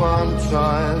keep on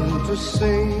trying to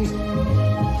sing,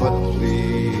 but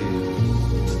please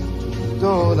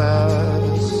don't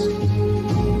ask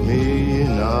me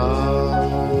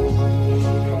now.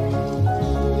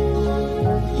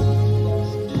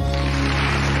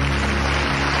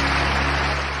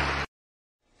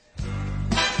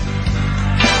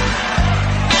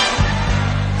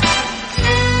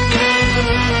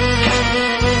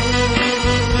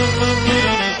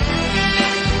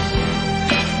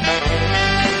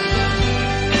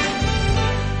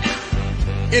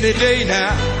 Any day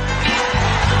now,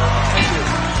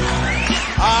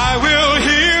 I will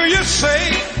hear you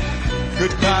say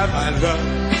goodbye, my love,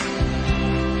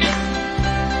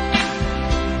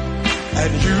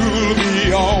 and you'll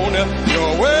be on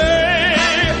your way.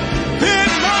 In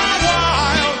my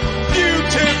wild,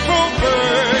 beautiful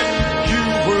bird, you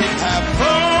will have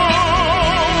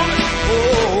flown.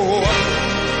 Oh,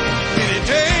 any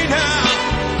day now,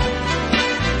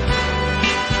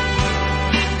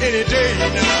 any day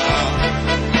now.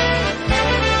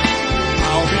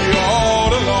 I'll be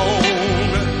all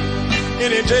alone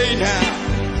any day now.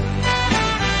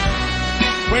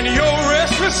 When your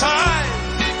restless eyes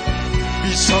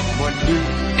be someone new.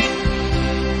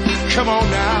 Come on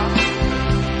now.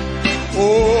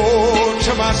 Oh,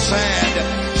 to my sad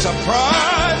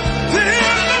surprise, then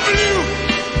the blue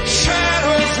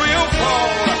shadows will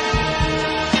fall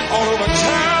all over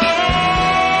town.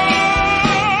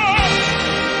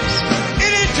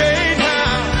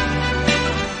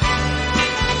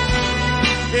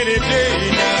 Any day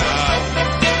now,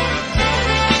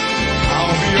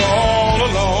 I'll be all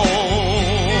alone.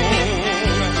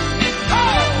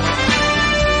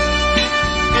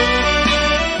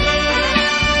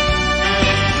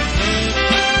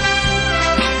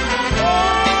 Oh!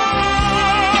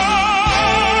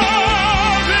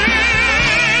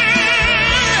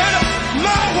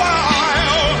 My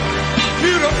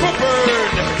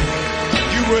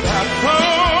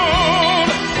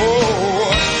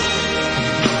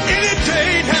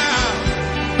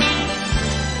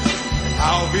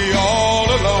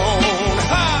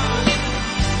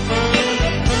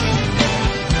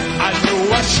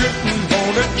I shouldn't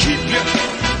wanna keep you.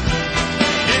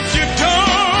 If you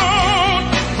don't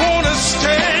wanna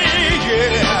stay,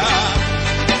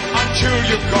 yeah, until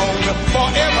you're gone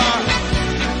forever,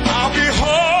 I'll be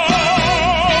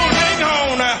holding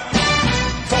on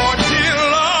for dear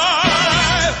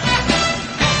life,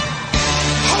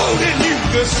 holding you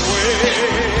this way,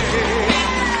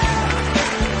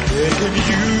 begging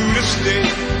you to stay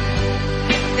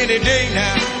any day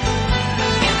now.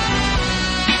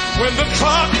 When the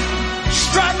clock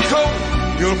strikes cold,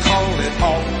 you'll call it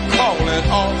off.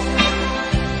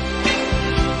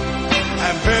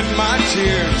 And then my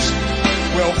tears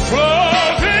will flow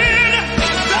in,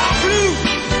 the blue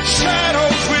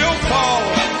shadows will fall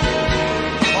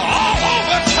all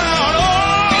over town.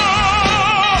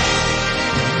 Oh,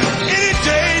 any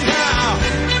day now,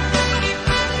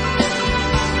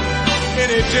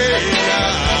 any day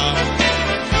now,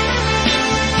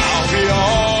 I'll be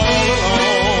all alone.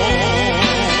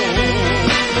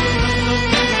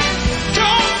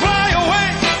 Don't fly away,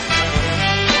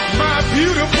 my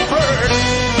beautiful bird.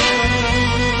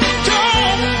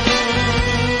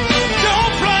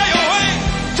 Don't fly away,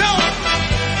 don't.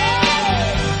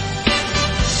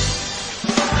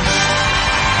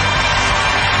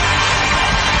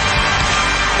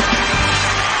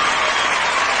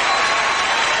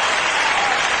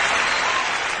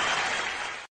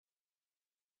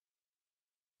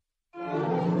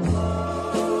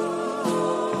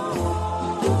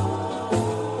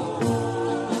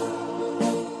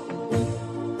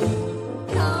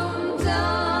 Come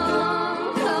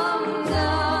down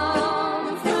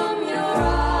from your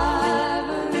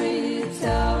ivory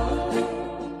tower.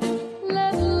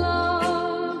 Let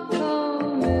love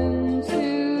come into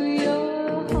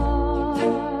your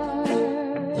heart.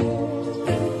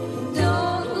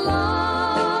 Don't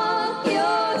lock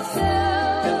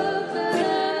yourself in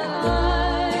an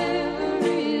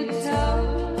ivory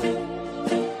tower.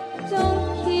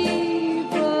 Don't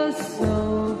keep us so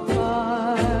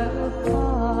far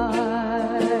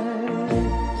apart.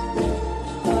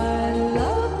 I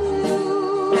love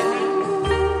you.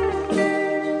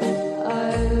 I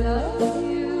love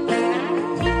you.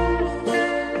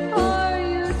 Are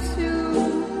you too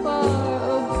far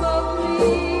above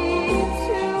me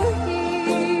to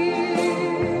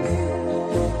hear?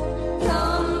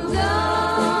 Come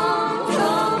down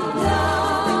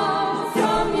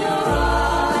from your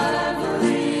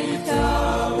ivory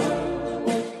tower.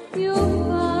 You'll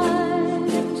find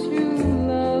true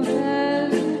love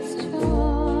has its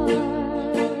charms.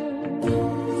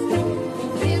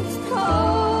 It's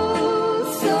cold,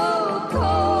 so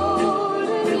cold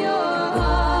in your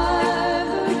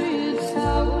ivory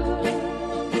tower,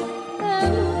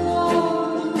 and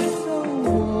warm, so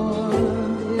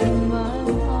warm in my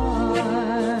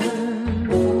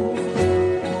arms.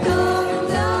 Come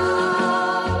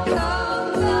down from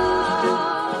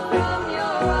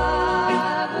your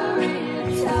ivory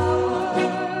tower.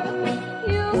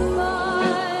 You'll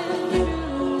find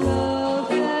true love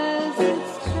has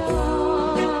its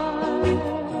charms.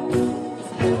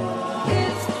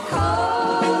 It's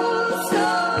cold, so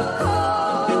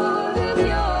cold in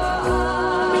your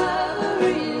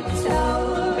ivory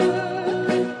tower,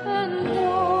 and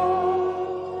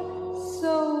warm,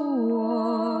 so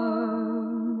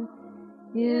warm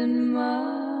in my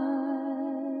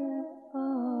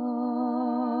arms.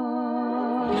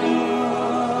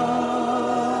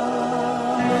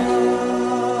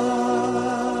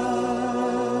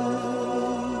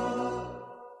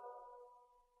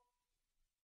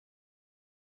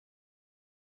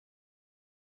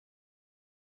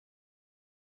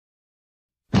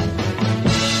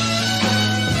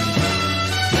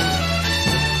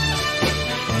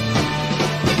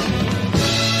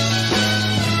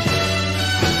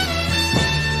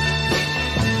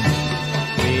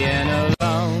 Being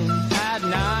alone at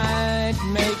night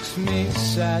makes me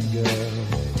sad, girl.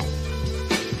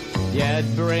 Yet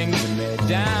brings me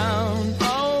down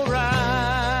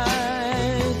alright.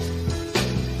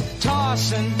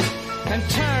 Tossing and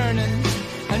turning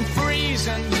and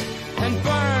freezing and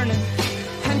burning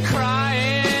and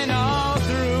crying all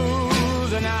through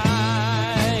the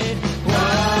night.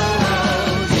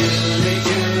 Whoa, Julie,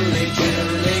 Julie,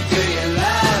 Julie, do you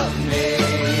love me?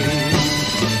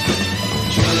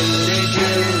 Julie,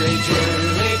 Julie,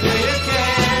 Julie, do you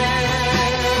care?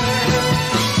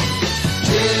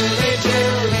 Julie,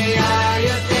 Julie, are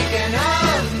you thinking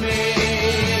of me?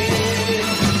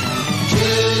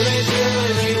 Julie,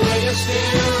 Julie, will you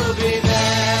still be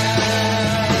there?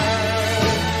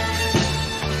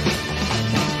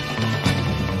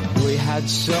 We had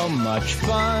so much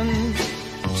fun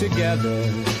together.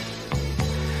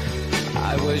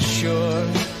 I was sure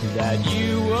that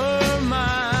you were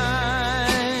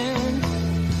mine.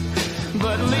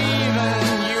 But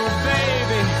leaving you,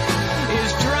 baby,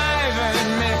 is driving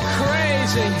me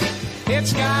crazy.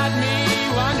 It's got me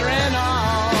wondering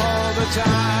all the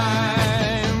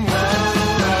time.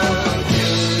 Whoa,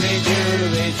 Julie,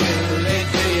 Julie, Julie,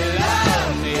 do you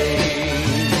love me?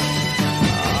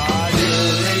 Oh,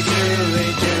 Julie,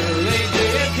 Julie, Julie, do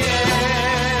you care?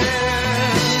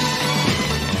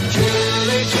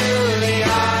 Julie, Julie,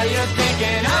 are you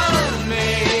thinking of me?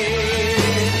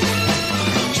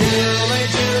 Julie,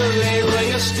 Julie, will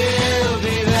you still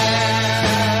be there?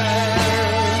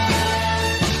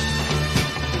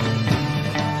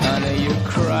 Honey, you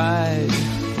cried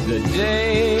the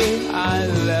day I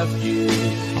left you,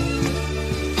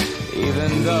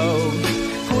 even though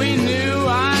we knew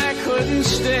I couldn't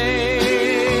stay.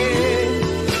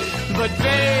 But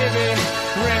baby,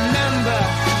 remember,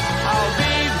 I'll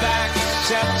be back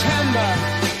September.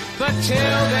 But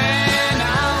till then,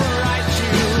 I'll write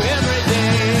you every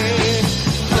day.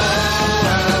 Oh,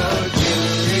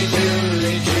 Julie,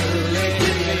 Julie, Julie,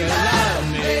 do you love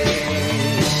me?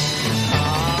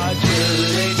 Oh,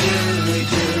 Julie, Julie,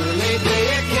 Julie, do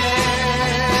you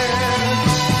care?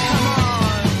 Come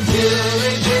on,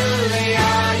 Julie, Julie,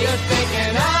 are you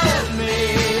thinking of me?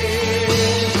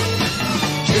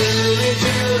 Julie,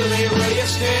 Julie, will you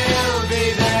still be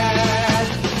there?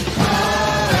 Oh,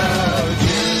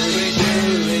 Julie,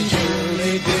 Julie,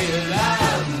 Julie, do you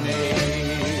love me?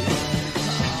 Oh,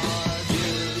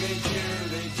 Julie,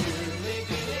 Julie, Julie,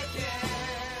 do you care?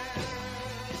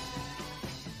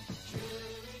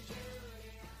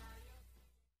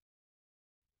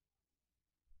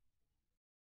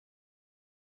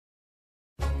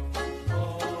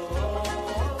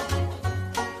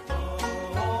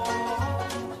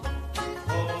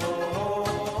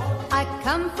 I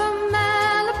come from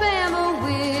Alabama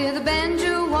with a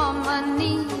banjo on my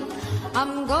knee.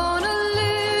 I'm going to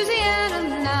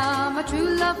Louisiana now, my true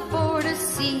love for to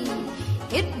see.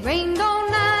 It rained all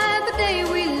night the day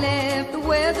we left, the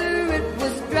weather it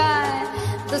was dry.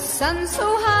 The sun so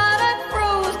hot I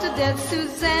froze to death.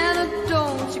 Susanna,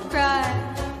 don't you cry.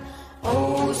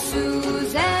 Oh,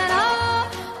 Susanna,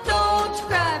 don't you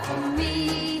cry for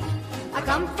me. I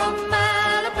come from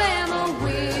Alabama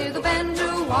with a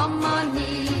banjo on my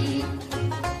knee.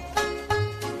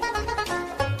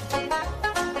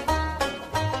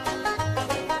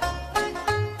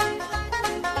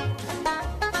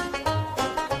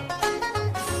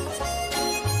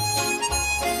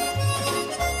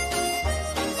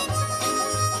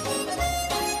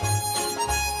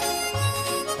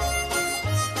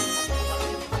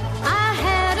 I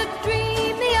had a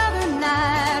dream the other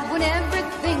night when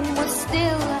everything was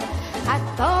still. I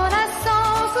thought I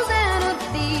saw Susanna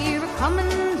dear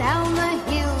coming down the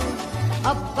hill.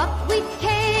 A buckwheat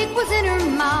cake was in her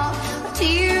mouth, a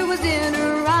tear was in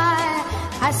her eye.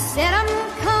 I said, I'm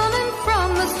coming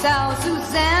from the south,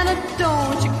 Susanna,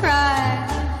 don't you cry.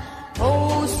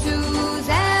 Oh,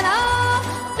 Susanna,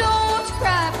 don't you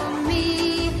cry for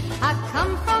me. I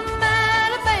come from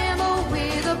Alabama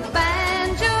with a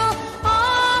banjo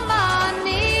on my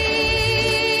knee.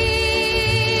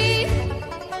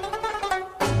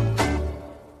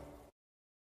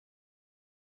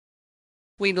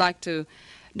 We'd like to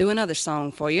do another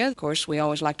song for you. Of course, we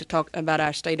always like to talk about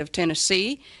our state of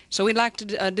Tennessee. So we'd like to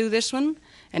do this one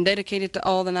and dedicate it to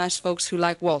all the nice folks who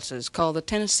like waltzes, called the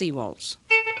Tennessee Waltz.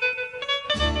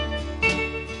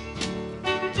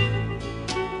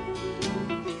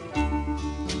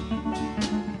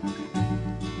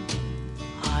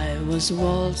 I was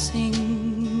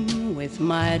waltzing with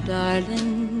my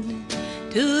darling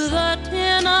to the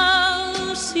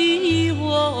Tennessee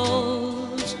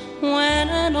Waltz when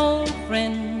an old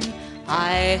friend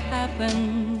I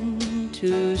happened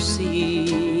to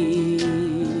see.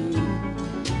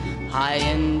 I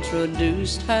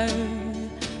introduced her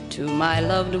to my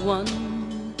loved one,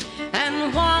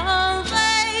 and while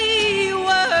they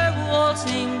were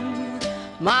waltzing,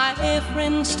 my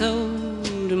friend stole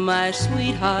my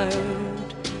sweetheart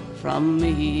from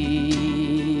me.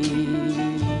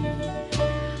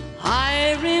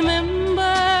 I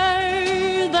remember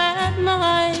that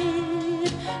night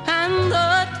and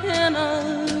the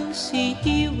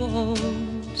Tennessee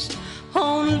Waltz.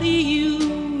 Only you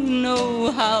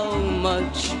know how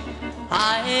much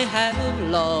I have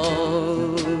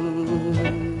lost.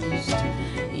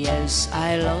 Yes,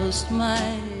 I lost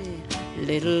my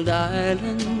little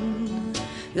darling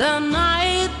the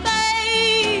night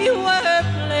they were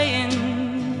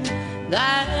playing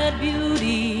that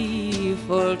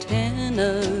beautiful Tennessee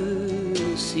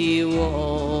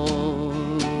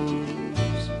waltz.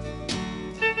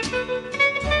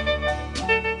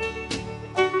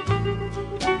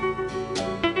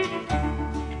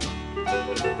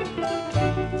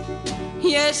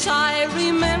 Yes, I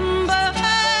remember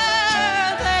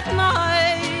that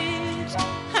night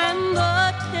and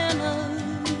the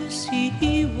Tennessee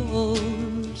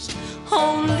waltz.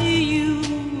 Only you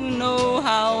know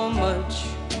how much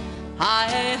I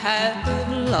have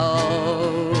lost.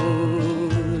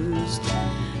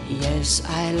 Yes,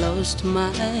 I lost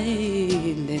my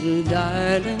little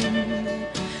darling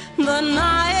the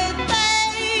night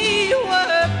they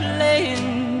were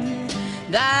playing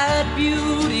that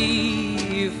beautiful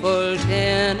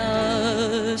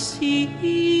Tennessee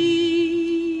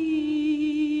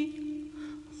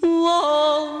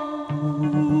waltz.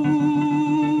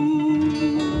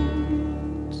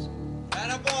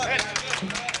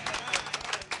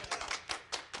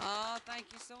 Oh, thank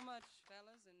you so much,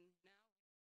 fellas.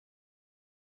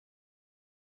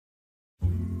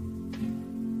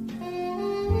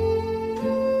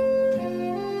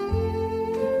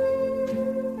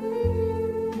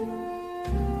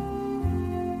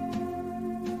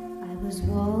 And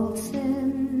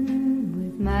waltzing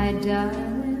with my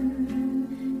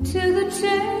darling to the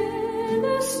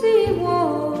Tennessee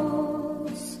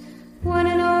waltz when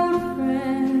an old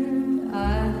friend I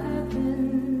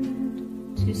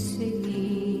happened to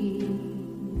see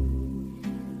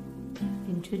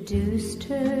introduced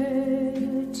her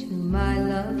to my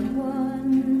loved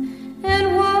one,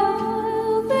 and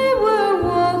while they were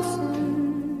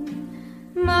waltzing,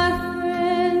 my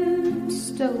friend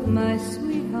stole my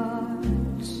sweetheart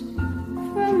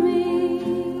from me.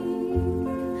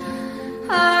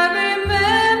 I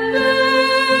remember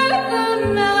the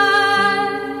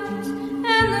night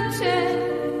and the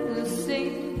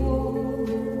Tennessee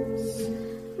waltz.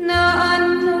 Now I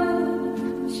know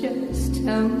just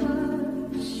how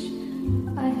much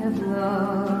I have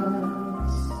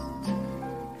lost.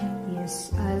 Yes,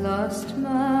 I lost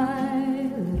my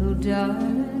little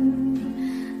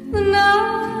darling the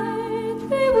night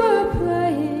they were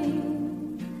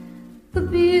playing the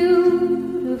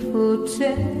beautiful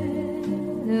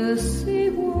Tennessee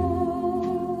waltz.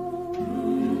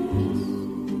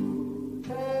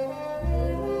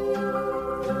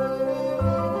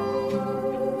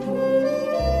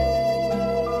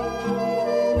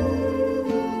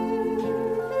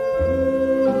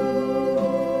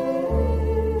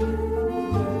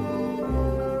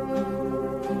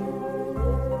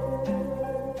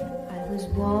 I was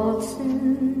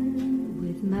waltzing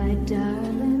with my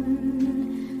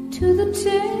darling to the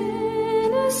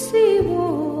Tennessee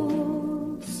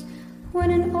waltz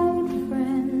when an old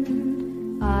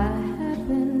friend I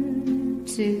happened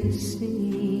to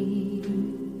see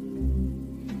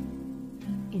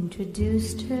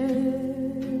introduced her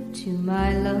to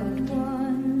my loved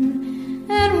one,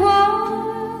 and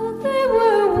while they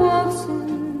were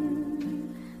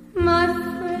waltzing, my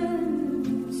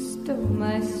friend stole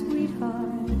my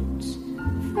sweetheart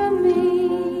from me.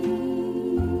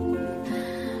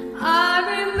 I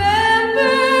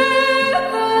remember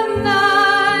the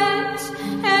night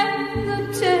and the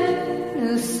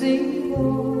Tennessee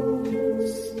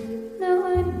waltz. Now I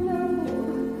know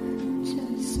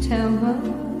just how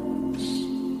much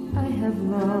I have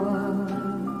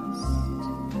lost.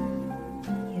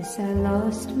 Yes, I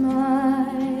lost my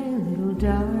little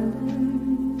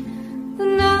darling the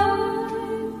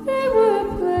night they were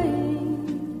playing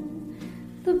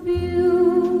the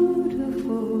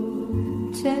beautiful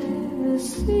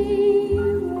Tennessee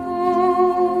waltz.